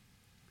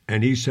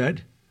 And he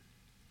said?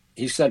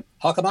 He said,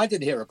 how come I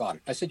didn't hear about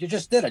it? I said, you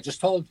just did. I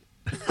just told you.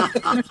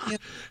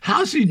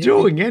 How's he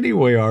doing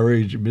anyway, our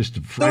agent,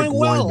 Mr. Frank Doing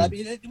well.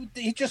 Wyman? I mean,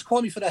 he just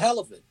called me for the hell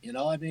of it.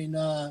 I mean,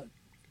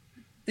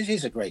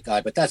 he's a great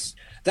guy, but that's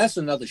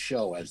another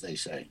show, as they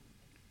say.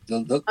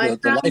 The life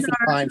and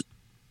times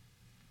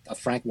of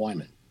Frank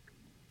Wyman.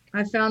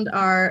 I found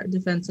our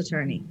defense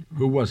attorney.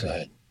 Who was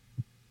it?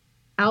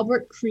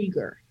 Albert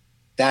Krieger.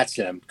 That's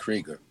him,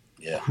 Krieger.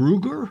 Yeah.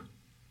 Krieger.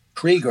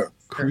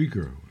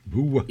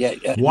 Who?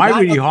 Yeah. Why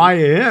would he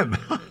hire him?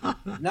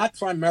 Not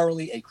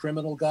primarily a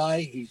criminal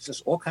guy. He's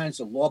just all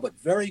kinds of law, but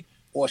very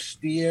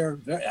austere.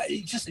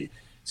 He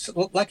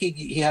looked like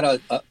he had a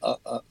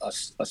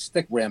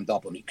stick rammed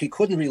up him. He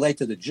couldn't relate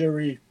to the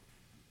jury.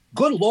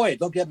 Good lawyer,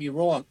 don't get me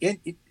wrong.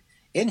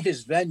 In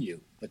his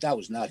venue, but that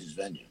was not his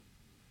venue.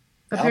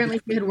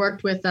 Apparently, he had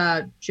worked with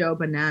Joe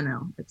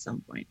Bonanno at some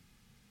point.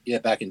 Yeah,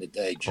 back in the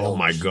day. Joe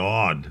my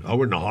God. I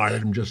wouldn't have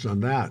hired him just on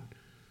that.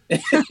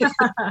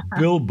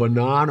 Bill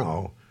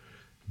Bonanno.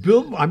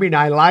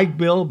 I like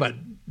Bill, but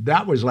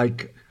that was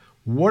like,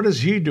 what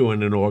is he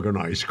doing in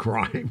organized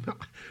crime?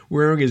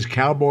 Wearing his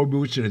cowboy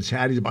boots and his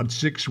hat. He's about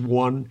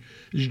 6'1".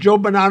 He's Joe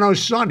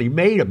Bonanno's son. He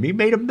made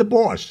him the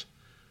boss.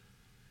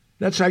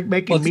 That's like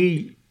making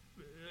me...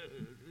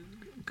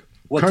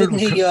 Well, didn't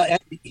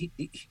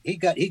he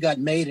got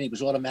made and he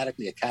was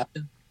automatically a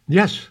captain?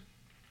 Yes.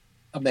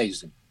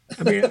 Amazing.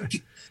 I mean,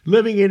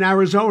 living in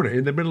Arizona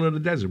in the middle of the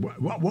desert.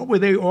 What were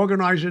they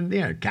organizing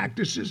there?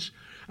 Cactuses?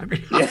 I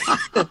mean,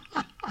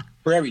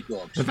 prairie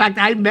dogs. In fact,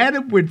 I met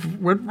him with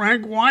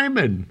Frank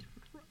Wyman.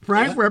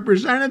 Frank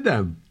represented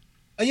them.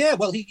 Yeah,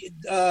 well,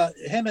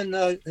 him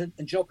and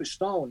Joker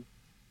Stone,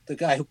 the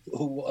guy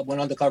who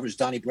went undercover as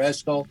Donnie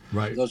Brasco.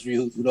 Right. For those of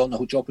you who don't know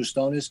who Joker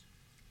Stone is,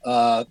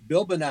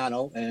 Bill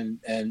Bonanno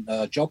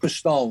and Joker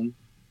Stone.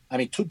 I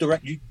mean,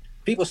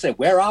 people say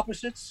we're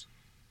opposites.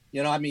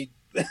 I mean.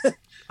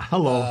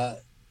 Hello.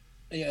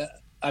 Yeah,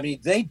 I mean,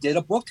 they did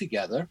a book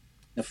together,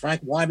 and Frank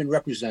Wyman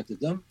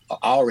represented them,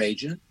 our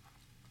agent,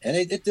 and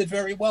it did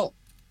very well.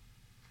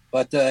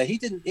 But he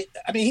didn't.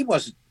 He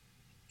wasn't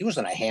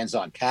a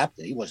hands-on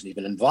captain. He wasn't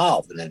even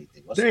involved in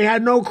anything. They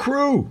had no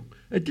crew.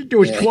 I think there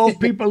was 12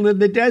 people in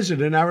the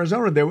desert in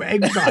Arizona. They were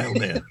exiled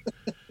there.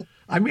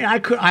 I mean,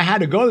 I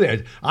had to go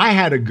there. I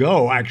had to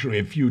go actually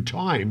a few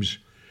times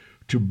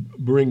to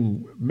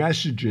bring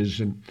messages,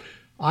 and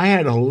I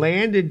had to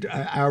land in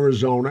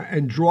Arizona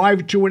and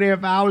drive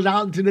 2.5 hours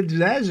out into the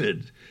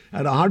desert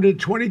at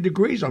 120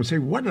 degrees. I'm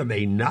saying, what are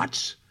they,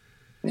 nuts?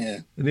 Yeah.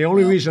 And the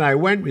only reason I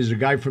went was a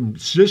guy from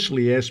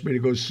Sicily asked me to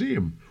go see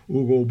him,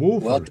 Ugo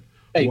Bulford.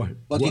 You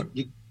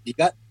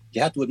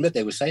have to admit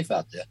they were safe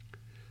out there.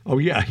 Oh,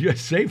 yeah, you're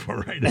safe, all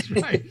right. That's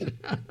right.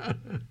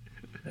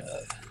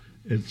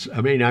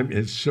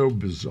 It's so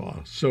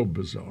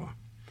bizarre.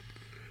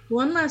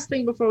 One last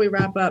thing before we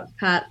wrap up,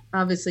 Pat.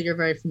 Obviously, you're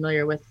very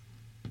familiar with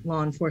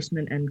law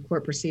enforcement and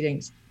court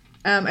proceedings.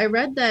 I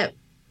read that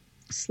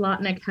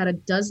Slotnick had a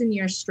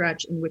 12-year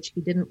stretch in which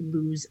he didn't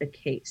lose a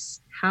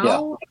case.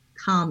 How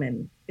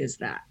common is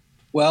that?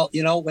 Well,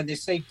 when they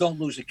say don't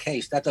lose a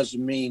case, that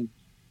doesn't mean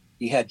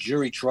he had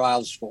jury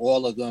trials for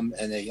all of them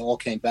and they all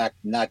came back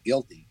not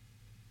guilty.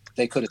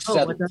 they could have Oh,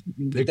 settled. what doesn't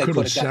mean? They They could have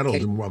could have got settled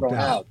cases and walked thrown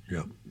out. out.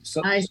 Yeah.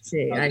 So, I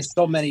see. I there's see.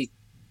 so many,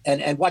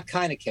 and what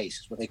kind of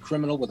cases? Were they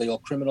criminal? Were they all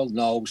criminal?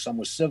 No, some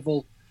were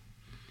civil.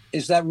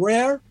 Is that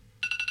rare?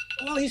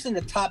 Well, he's in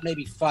the top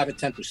maybe 5 or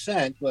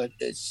 10%, but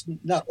it's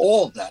not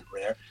all that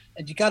rare.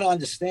 And you got to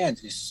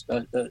understand,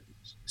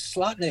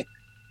 Slotnick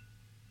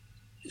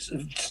is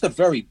just a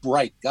very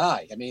bright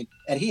guy. I mean,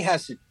 and he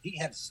has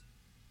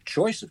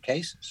choice of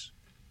cases.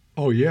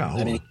 Oh yeah.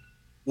 I mean,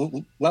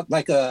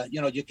 like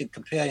you can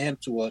compare him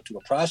to a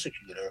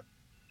prosecutor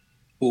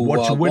who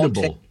What's won't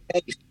winnable? take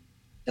a case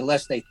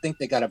unless they think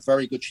they got a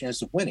very good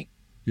chance of winning.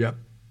 Yep.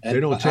 And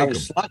They don't take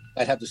was them. Slotnick,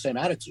 I'd have the same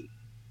attitude.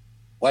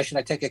 Why should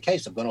I take a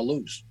case? I'm going to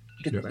lose.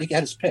 He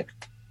had his pick.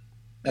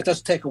 That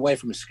doesn't take away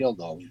from his skill,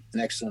 though. He's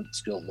an excellent,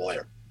 skilled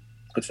lawyer.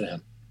 Good for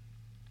him.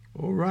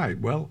 All right.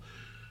 Well,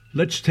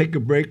 let's take a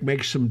break,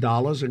 make some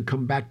dollars, and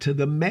come back to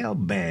the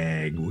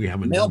mailbag. We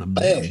haven't done a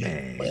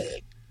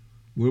mailbag.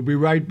 We'll be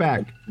right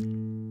back.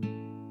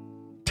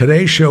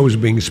 Today's show is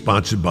being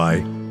sponsored by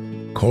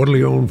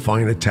Corleone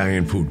Fine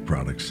Italian Food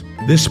Products.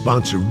 This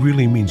sponsor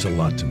really means a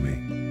lot to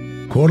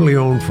me.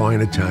 Corleone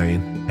Fine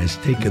Italian has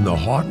taken the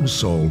heart and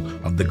soul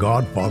of the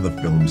Godfather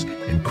films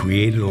and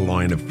created a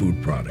line of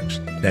food products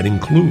that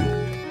include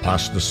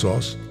pasta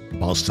sauce,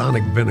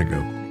 balsamic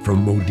vinegar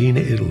from Modena,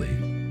 Italy,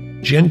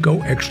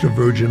 Genco extra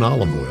virgin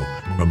olive oil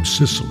from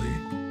Sicily.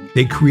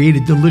 They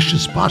created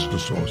delicious pasta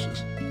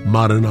sauces,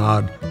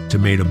 marinade,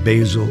 tomato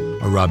basil,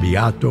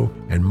 arrabbiato,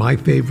 and my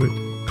favorite,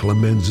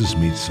 Clemenza's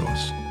meat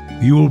sauce.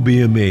 You will be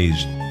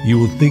amazed. You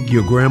will think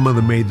your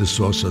grandmother made the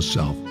sauce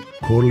herself.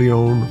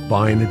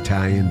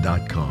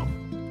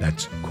 CorleoneFineItalian.com.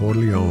 That's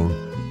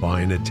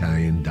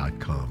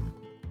CorleoneFineItalian.com.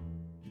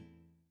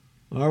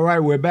 All right,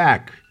 we're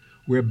back.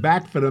 We're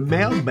back for the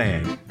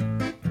mailbag.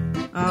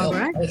 All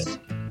right.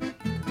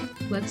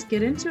 Let's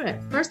get into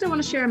it. First, I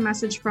want to share a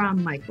message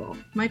from Michael.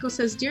 Michael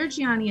says, Dear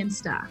Gianni and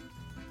staff,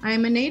 I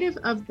am a native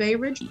of Bay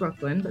Ridge,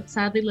 Brooklyn, but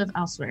sadly live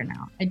elsewhere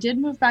now. I did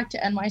move back to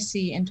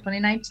NYC in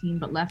 2019,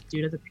 but left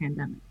due to the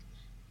pandemic.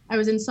 I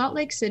was in Salt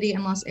Lake City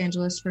and Los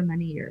Angeles for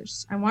many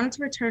years. I wanted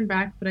to return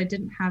back, but I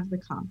didn't have the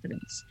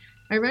confidence.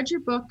 I read your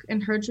book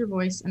and heard your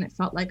voice, and it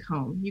felt like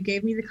home. You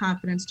gave me the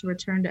confidence to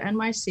return to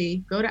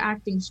NYC, go to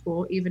acting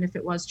school, even if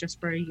it was just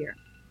for a year.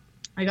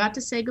 I got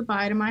to say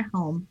goodbye to my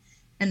home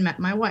and met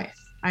my wife.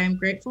 I am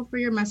grateful for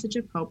your message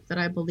of hope that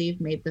I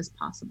believe made this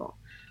possible.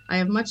 I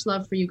have much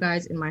love for you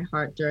guys in my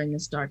heart during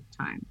this dark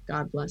time.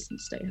 God bless and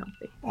stay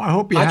healthy. Well, I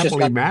hope you're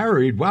happily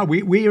married. Wow,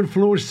 we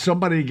influenced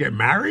somebody to get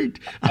married?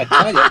 I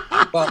tell you.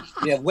 Well,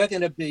 yeah, we're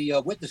going to be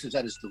witnesses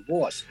at his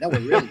divorce. That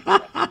would really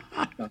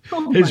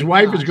His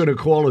wife is going to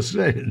call us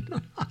in.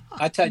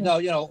 I tell you,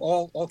 no,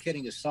 all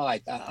kidding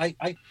aside,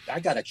 I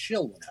got a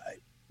chill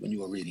when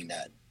you were reading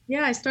that.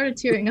 Yeah, I started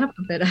tearing up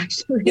a bit,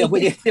 actually. Yeah,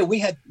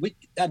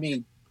 I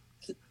mean.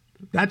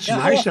 That's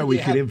nice that we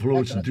could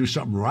influence and do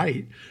something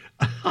right.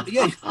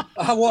 Yeah,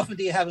 how often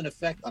do you have an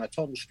effect on a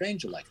total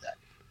stranger like that?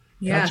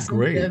 Yeah, that's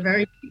great. A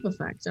very deep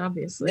effect,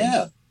 obviously.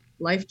 Yeah.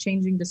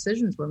 Life-changing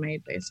decisions were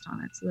made based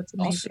on it, so that's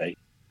amazing. I'll say.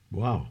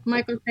 Wow.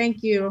 Michael,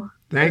 thank you.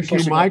 Thank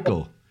you,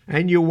 Michael.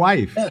 And your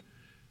wife. Yeah.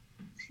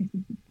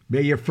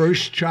 May your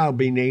first child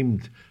be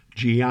named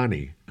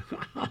Gianni.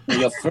 May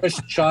your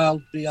first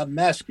child be a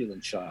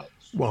masculine child.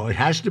 Well, it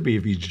has to be.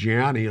 If he's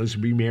Gianni, it has to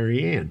be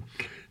Mary Ann.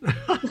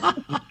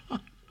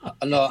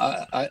 No,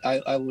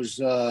 I was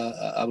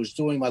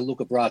doing my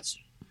Luca Brazzi.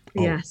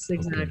 Yes,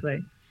 exactly.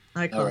 Okay.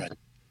 I call it.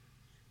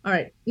 All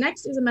right.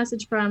 Next is a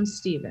message from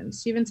Steven.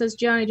 Steven says,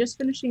 Gianni, just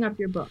finishing up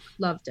your book.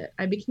 Loved it.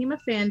 I became a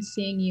fan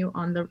seeing you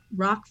on the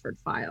Rockford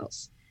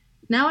Files.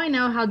 Now I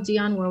know how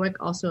Dionne Warwick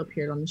also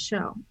appeared on the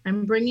show.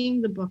 I'm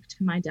bringing the book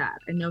to my dad.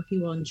 I know he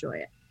will enjoy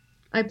it.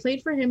 I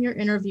played for him your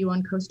interview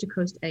on Coast to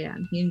Coast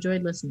AM. He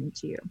enjoyed listening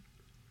to you.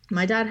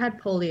 My dad had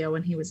polio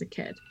when he was a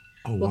kid.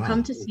 Oh, we'll wow.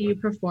 come to see you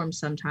perform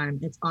sometime.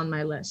 It's on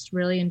my list.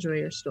 Really enjoy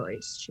your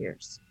stories.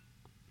 Cheers.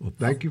 Well,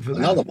 thank you for that.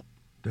 Another one.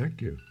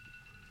 Thank you.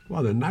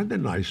 Well, another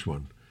nice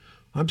one.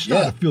 I'm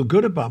starting to feel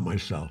good about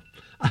myself.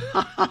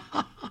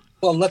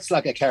 Well, let's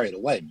not get carried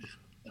away.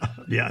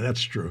 Yeah,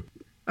 that's true.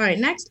 All right,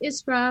 next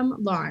is from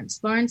Lawrence.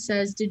 Lawrence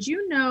says, did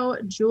you know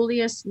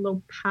Julius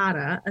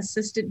Lopata,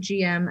 assistant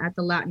GM at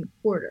the Latin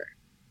Quarter?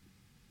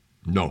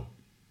 No.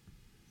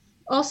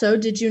 Also,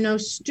 did you know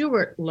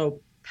Stuart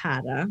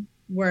Lopata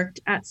worked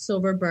at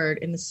Silver Bird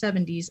in the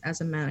 70s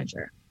as a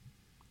manager?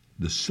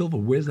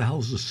 Where the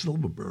hell's the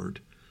Silver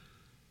Bird?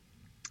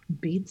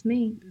 Beats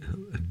me.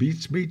 It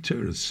beats me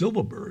too. The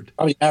Silver Bird.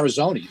 Probably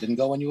Arizona. You didn't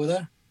go when you were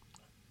there?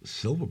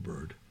 Silver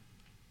Bird.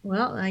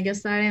 Well, I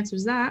guess that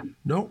answers that.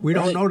 No, we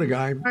don't know the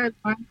guy. All right,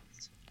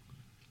 Lawrence.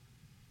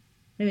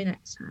 Maybe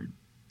next time.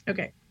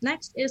 Okay,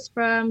 next is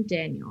from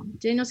Daniel.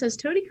 Daniel says,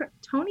 Tony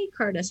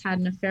Curtis had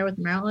an affair with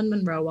Marilyn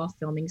Monroe while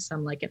filming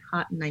Some Like It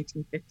Hot in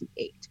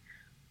 1958.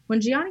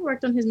 When Gianni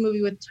worked on his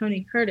movie with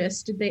Tony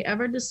Curtis, did they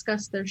ever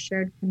discuss their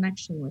shared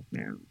connection with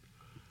Marilyn?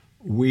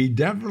 We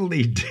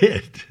definitely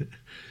did,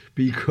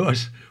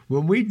 because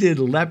when we did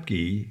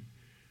Lepke,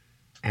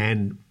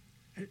 and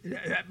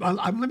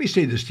let me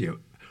say this to you,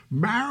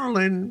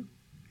 Marilyn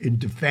in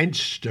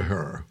defense to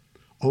her,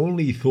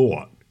 only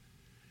thought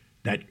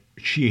that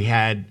she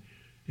had,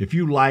 if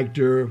you liked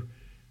her,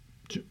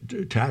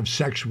 to have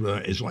sex with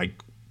her is like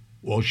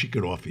all she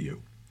could offer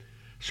you.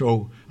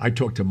 So I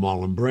talked to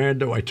Marlon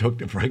Brando, I talked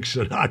to Frank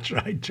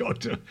Sinatra, I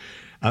talked to,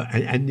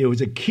 and there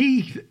was a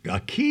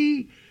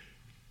key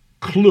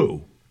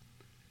clue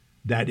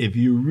that if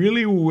you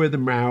really were with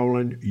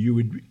Marilyn, you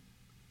would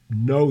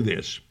know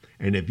this.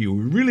 And if you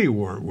really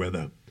weren't with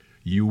her,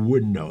 you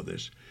wouldn't know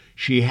this.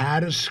 She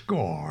had a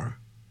scar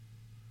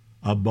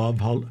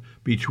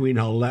between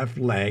her left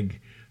leg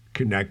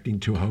connecting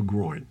to her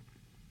groin.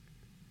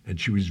 And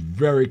she was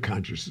very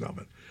conscious of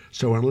it.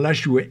 So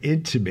unless you were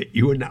intimate,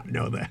 you would not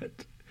know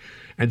that.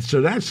 And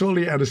so that's all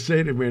he had to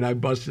say to me, and I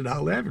busted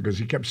out laughing because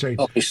he kept saying,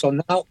 okay, so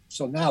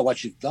now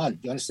what you've done,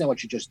 you understand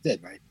what you just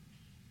did, right?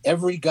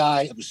 Every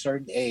guy of a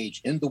certain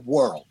age in the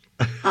world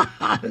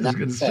I was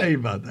going to say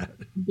about that.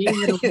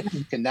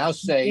 can now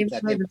say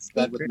that they were in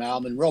bed with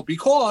Marilyn Monroe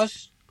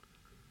because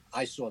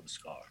I saw the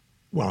scar.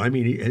 Well, I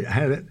mean, he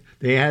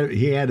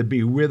had to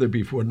be with her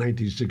before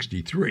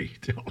 1963.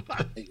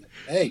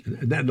 Hey,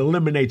 that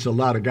eliminates a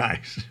lot of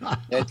guys.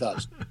 It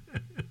does.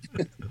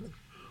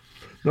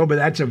 No, but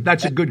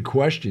that's a good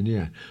question.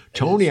 Yeah,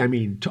 Tony. I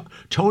mean,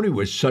 Tony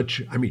was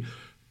such. I mean,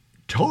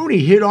 Tony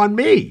hit on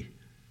me.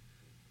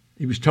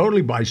 He was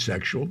totally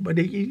bisexual, but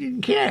he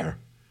didn't care.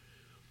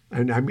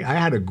 And I mean, I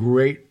had a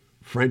great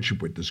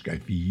friendship with this guy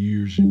for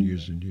years and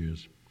years and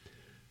years.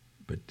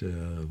 But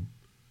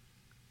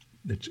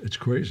it's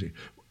crazy.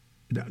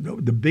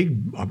 The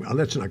big.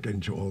 Let's not get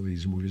into all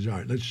these movies. All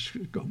right, let's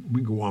go.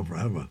 We can go on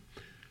forever.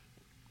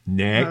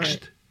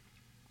 Next.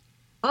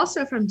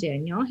 Also from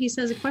Daniel, he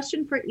says, a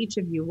question for each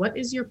of you. What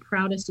is your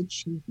proudest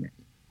achievement?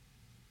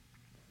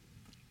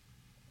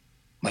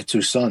 My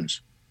 2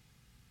 sons.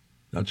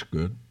 That's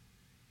good.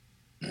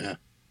 Yeah.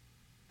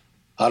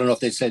 I don't know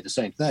if they'd say the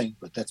same thing,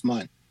 but that's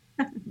mine.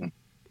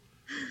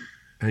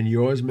 And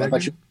yours,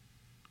 Megan?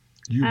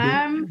 You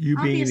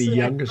being the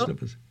youngest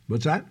of us.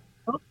 What's that?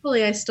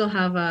 Hopefully I still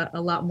have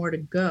a lot more to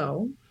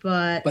go,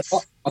 but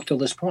up till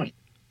this point.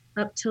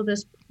 Up till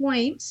this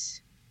point,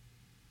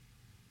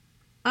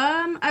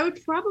 I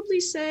would probably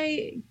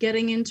say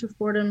getting into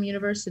Fordham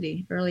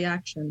University, early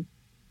action.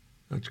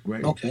 That's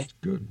great. Okay.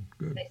 Good.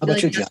 How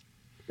about you, John?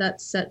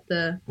 That set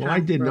the. Well, I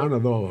did none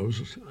of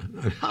those.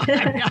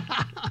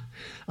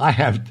 I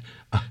have,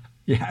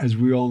 as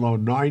we all know,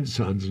 9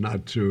 sons,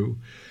 not 2,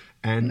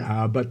 and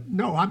but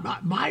no,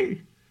 I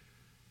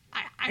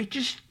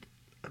just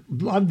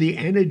love the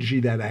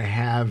energy that I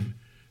have.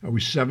 I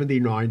was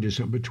 79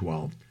 December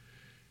 12th.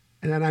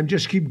 And then I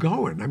just keep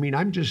going. I mean,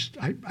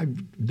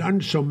 I've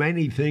done so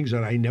many things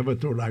that I never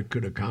thought I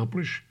could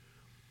accomplish.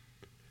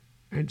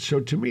 And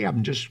so to me,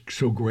 I'm just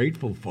so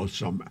grateful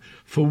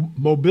for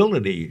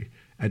mobility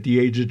at the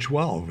age of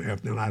 12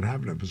 after not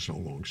having it for so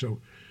long. So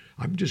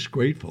I'm just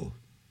grateful.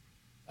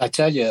 I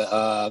tell you,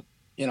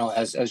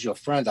 as your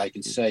friend, I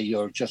can say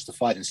you're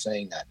justified in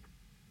saying that.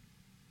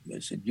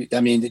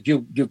 I mean,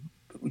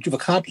 you've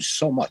accomplished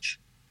so much.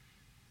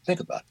 Think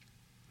about it.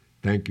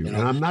 Thank you. And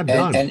I'm not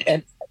done.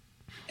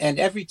 And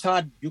every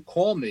time you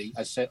call me,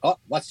 I say, "Oh,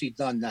 what's he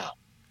done now?"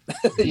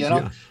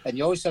 Yeah. And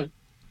you always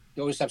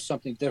have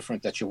something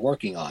different that you're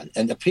working on.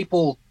 And the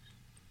people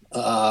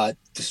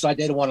decide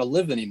they don't want to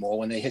live anymore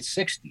when they hit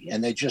 60,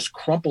 and they just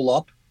crumple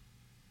up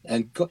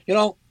and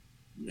go.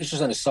 This is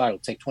an aside. It'll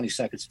take 20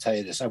 seconds to tell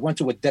you this. I went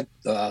to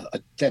a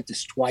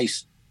dentist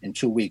twice in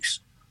 2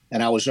 weeks,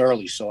 and I was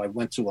early, so I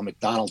went to a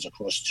McDonald's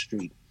across the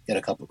street, get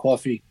a cup of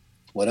coffee,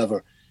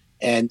 whatever.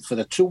 And for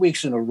the 2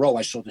 weeks in a row,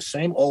 I saw the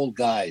same old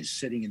guys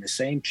sitting in the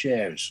same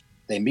chairs.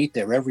 They meet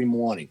there every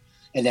morning.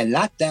 And they're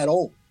not that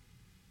old.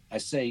 I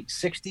say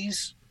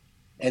 60s.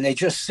 And they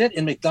just sit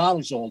in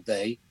McDonald's all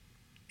day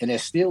in their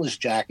Steelers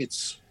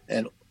jackets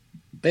and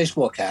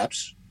baseball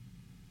caps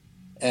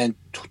and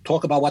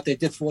talk about what they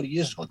did 40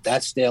 years ago.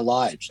 That's their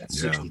lives. At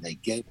 60, they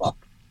gave up.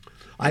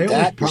 I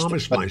always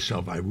promised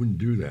myself I wouldn't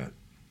do that.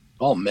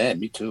 Oh, man,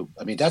 me too.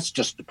 I mean, that's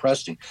just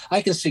depressing.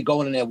 I can see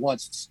going in there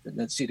once and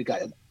then see the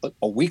guy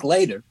a week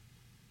later.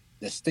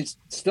 They're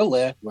still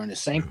there, wearing the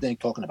same thing,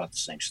 talking about the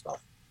same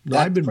stuff. No,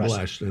 I've been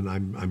blessed, and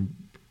I'm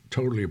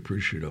totally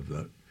appreciative of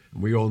that.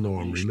 And we all know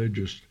I'm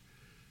religious,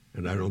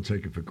 and I don't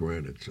take it for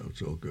granted, so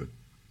it's all good.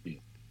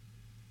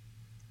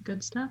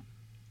 Good stuff.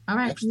 All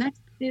right,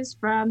 next is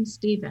from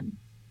Stephen.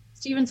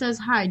 Stephen says,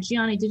 hi,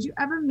 Gianni, did you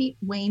ever meet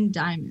Wayne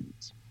Diamond?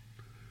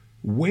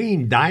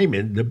 Wayne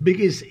Diamond, the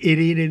biggest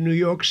idiot in New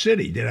York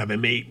City. Did I ever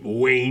meet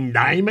Wayne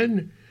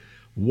Diamond?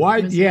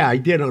 What? Yeah, I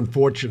did,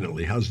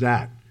 unfortunately. How's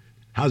that?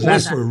 How's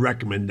that for a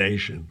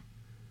recommendation?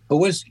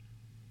 Who is he?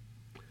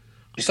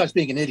 Besides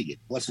being an idiot,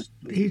 what's his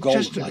He's goal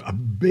just like?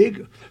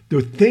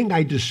 The thing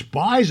I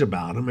despise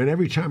about him, and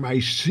every time I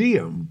see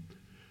him,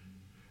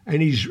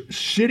 and he's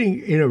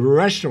sitting in a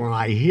restaurant,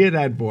 I hear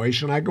that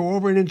voice, and I go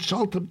over and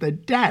insult him to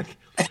death.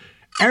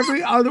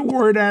 Every other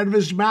word out of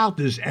his mouth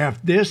is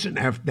F this and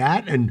F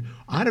that, and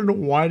I don't know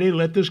why they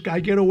let this guy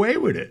get away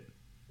with it.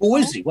 Who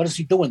is he? What does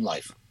he do in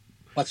life?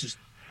 What's his...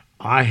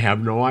 I have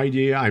no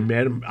idea. I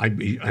met him.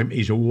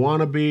 He's a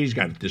wannabe. He's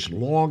got this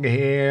long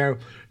hair,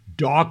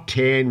 dark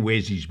tan,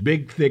 wears these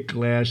big, thick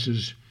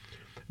glasses.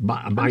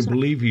 I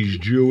believe he's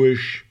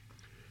Jewish.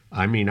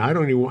 I mean, I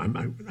don't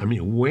even. I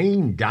mean,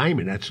 Wayne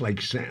Diamond. That's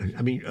like saying.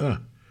 I mean,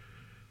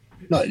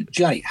 No,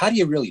 Johnny, how do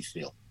you really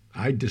feel?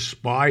 I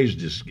despise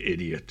this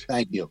idiot.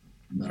 Thank you.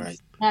 All right.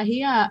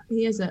 He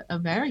has a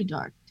very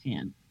dark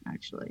tan,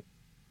 actually.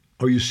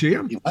 Oh, you see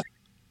him?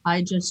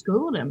 I just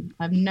Googled him.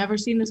 I've never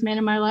seen this man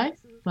in my life,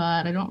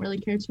 but I don't really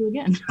care to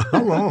again.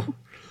 Hello.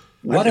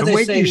 What do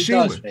they say he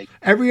does?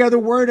 Every other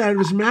word out of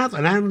his mouth,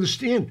 and I don't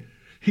understand.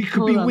 He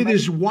could be with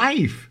his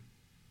wife.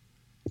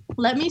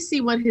 Let me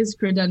see what his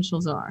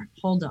credentials are.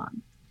 Hold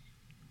on.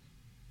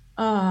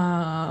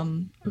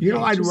 Okay,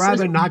 I'd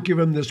rather not give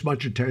him this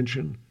much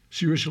attention.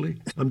 Seriously,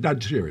 I'm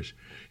dead serious.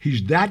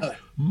 He's that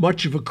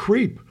much of a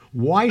creep.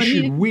 Why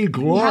should we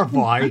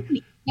glorify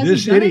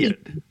this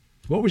idiot?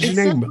 What was his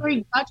name?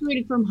 He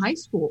graduated from high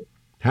school.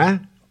 Huh?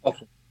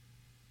 Okay.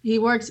 He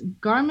works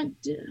garment.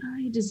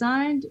 He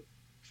designed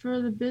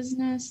for the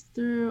business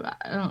through.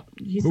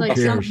 He's Who like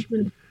cares?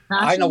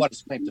 I know what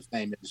his claim to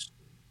fame is.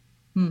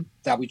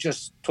 That we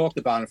just talked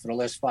about it for the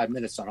last 5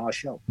 minutes on our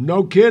show.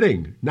 No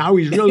kidding. Now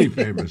he's really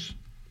famous.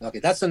 Okay,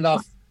 that's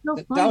enough.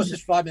 That was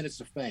just 5 minutes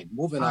of fame.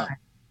 Moving on. Right.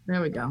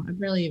 There we go. I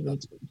barely even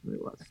explained who he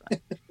was.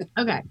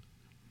 Okay.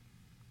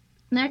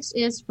 Next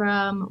is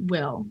from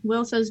Will.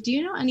 Will says, do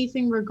you know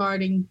anything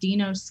regarding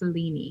Dino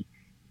Cellini?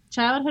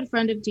 Childhood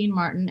friend of Dean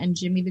Martin and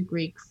Jimmy the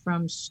Greek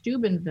from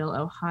Steubenville,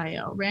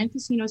 Ohio. Ran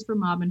casinos for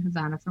Mob in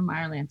Havana for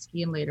Meyer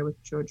Lansky and later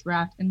with George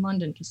Raft in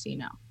London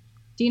Casino.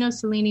 Dino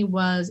Cellini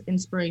was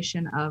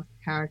inspiration of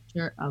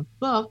character of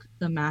book,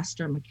 The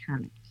Master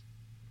Mechanic.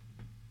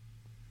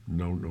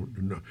 No.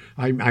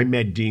 I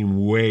met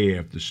Dean way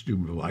after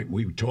Steubenville.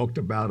 We talked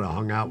about it,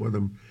 hung out with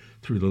him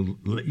through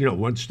the,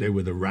 once they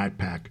were the Rat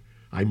Pack.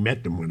 I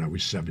met them when I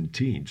was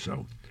 17,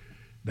 so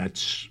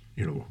that's,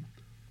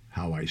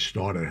 how I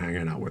started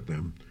hanging out with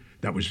them.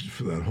 That was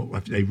for the whole,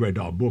 if they read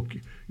our book,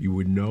 you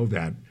would know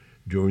that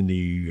during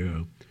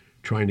the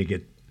trying to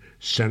get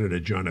Senator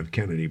John F.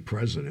 Kennedy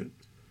president.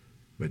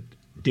 But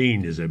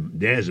Dean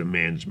there's a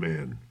man's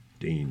man.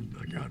 Dean,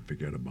 God,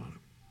 forget about him.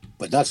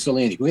 But not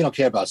Cellini. We don't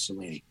care about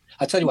Cellini.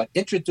 I tell you what,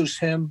 introduce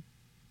him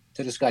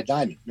to this guy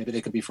Diamond. Maybe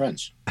they could be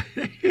friends.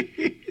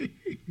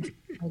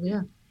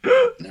 Yeah.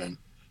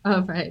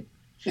 All right.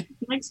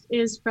 Next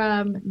is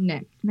from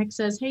Nick. Nick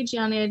says, hey,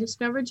 Gianni, I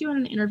discovered you in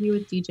an interview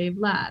with DJ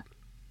Vlad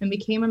and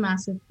became a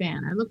massive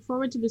fan. I look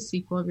forward to the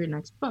sequel of your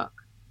next book.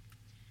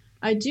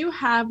 I do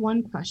have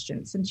one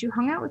question. Since you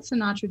hung out with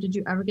Sinatra, did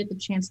you ever get the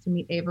chance to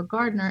meet Ava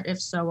Gardner?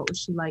 If so, what was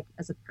she like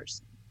as a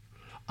person?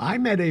 I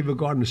met Ava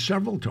Gardner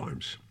several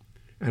times,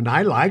 and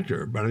I liked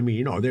her. But I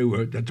mean,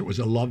 that was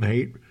a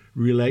love-hate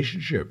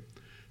relationship,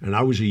 and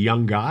I was a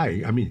young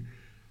guy. I mean,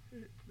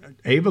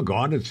 Ava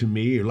Gardner to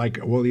me, like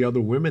all the other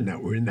women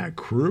that were in that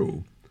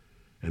crew,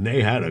 and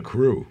they had a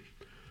crew.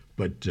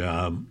 But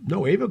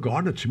no, Ava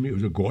Gardner to me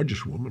was a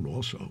gorgeous woman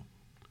also.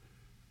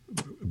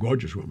 A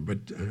gorgeous woman. But,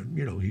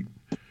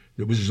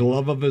 it was the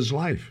love of his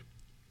life.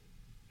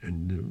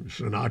 And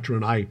Sinatra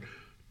and I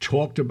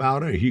talked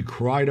about her. He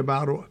cried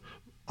about her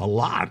a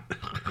lot.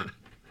 It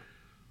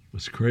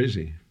was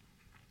crazy.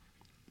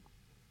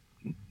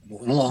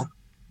 Moving along.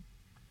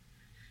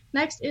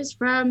 Next is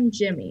from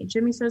Jimmy.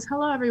 Jimmy says,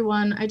 hello,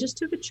 everyone. I just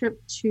took a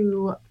trip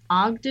to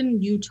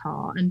Ogden,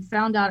 Utah, and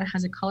found out it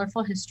has a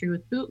colorful history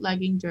with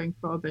bootlegging during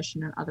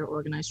Prohibition and other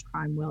organized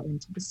crime well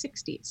into the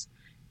 60s.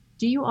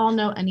 Do you all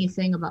know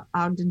anything about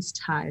Ogden's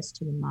ties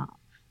to the mob?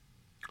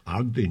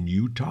 Ogden,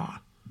 Utah?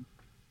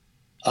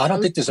 I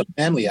don't think there's a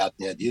family out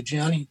there. Do you,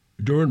 Gianni?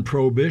 During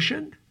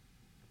Prohibition?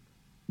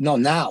 No,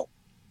 now.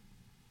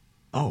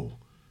 Oh.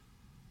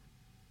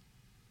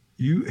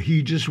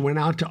 He just went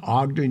out to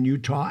Ogden,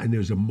 Utah, and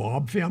there's a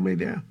mob family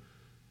there?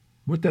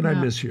 What did I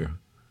miss here?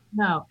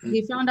 No,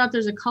 he found out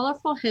there's a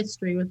colorful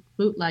history with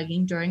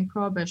bootlegging during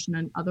Prohibition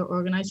and other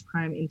organized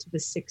crime into the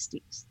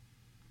 60s.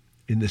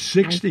 In the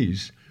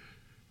 60s?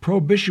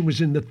 Prohibition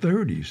was in the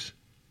 30s.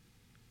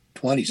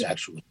 20s,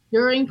 actually.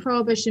 During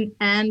Prohibition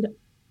and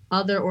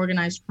other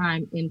organized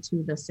crime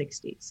into the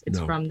 60s. It's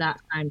from that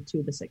time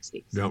to the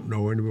 60s. Don't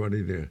know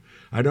anybody there.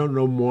 I don't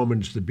know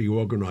Mormons to be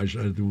organized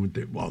other than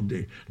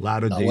the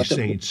Latter-day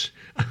Saints.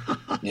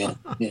 Yeah.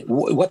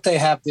 What they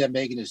have there,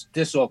 Megan, is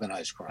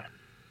disorganized crime.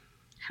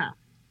 Ha,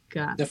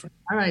 God. Different.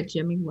 All right,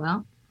 Jimmy.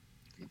 Well,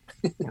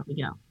 there we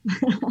go.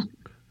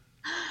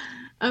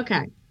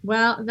 Okay.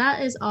 Well,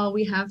 that is all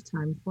we have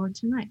time for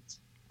tonight.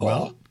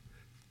 Well,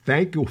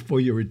 thank you for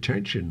your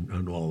attention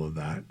on all of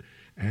that.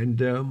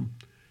 And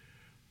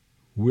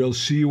we'll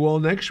see you all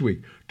next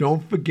week.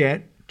 Don't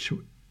forget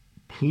to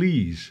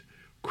please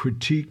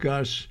critique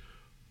us.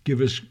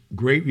 Give us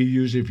great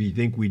reviews if you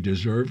think we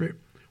deserve it.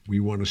 We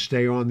want to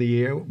stay on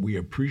the air. We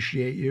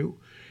appreciate you.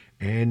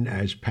 And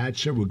as Pat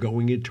said, we're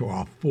going into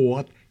our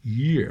 4th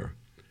year.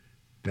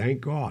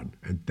 Thank God.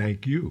 And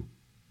thank you.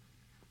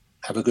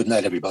 Have a good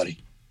night,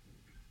 everybody.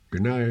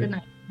 Good night. Good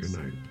night. Good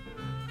night.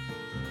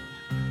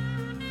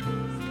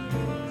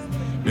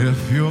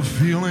 If you're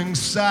feeling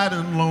sad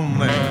and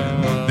lonely,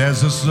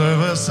 there's a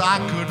service I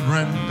could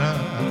render.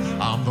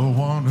 I'm the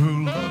one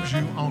who loves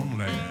you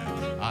only.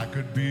 I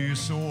could be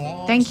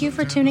so. Thank you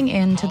for tuning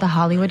in to the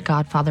Hollywood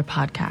Godfather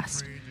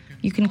podcast.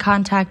 You can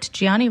contact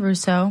Gianni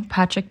Russo,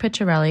 Patrick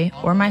Picciarelli,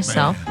 or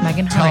myself,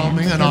 Megan Horan,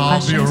 with your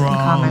questions and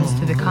comments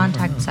through the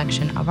contact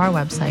section of our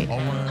website,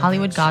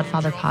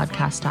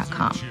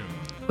 HollywoodGodfatherPodcast.com,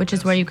 which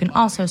is where you can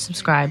also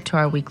subscribe to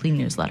our weekly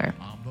newsletter.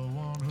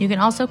 You can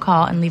also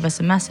call and leave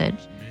us a message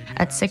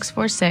at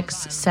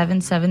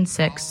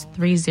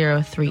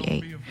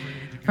 646-776-3038.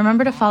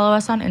 Remember to follow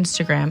us on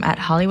Instagram at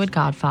Hollywood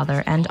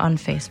Godfather and on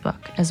Facebook,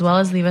 as well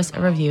as leave us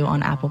a review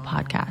on Apple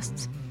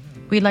Podcasts.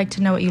 We'd like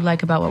to know what you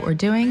like about what we're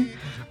doing,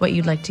 what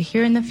you'd like to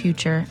hear in the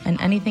future,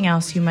 and anything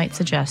else you might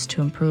suggest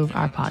to improve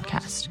our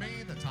podcast.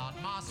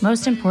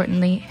 Most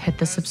importantly, hit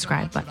the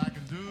subscribe button.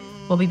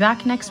 We'll be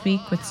back next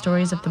week with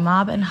stories of the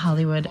mob and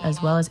Hollywood,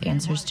 as well as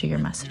answers to your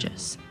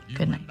messages.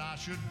 Good night.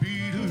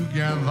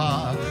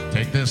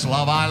 Take this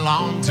love I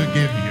long to give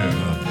you.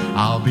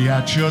 I'll be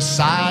at your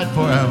side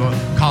forever.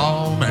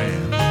 Call me.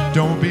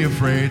 Don't be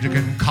afraid, you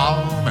can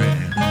call me.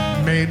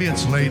 Maybe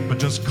it's late, but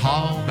just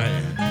call me.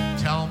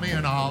 Tell me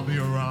and I'll be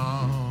around.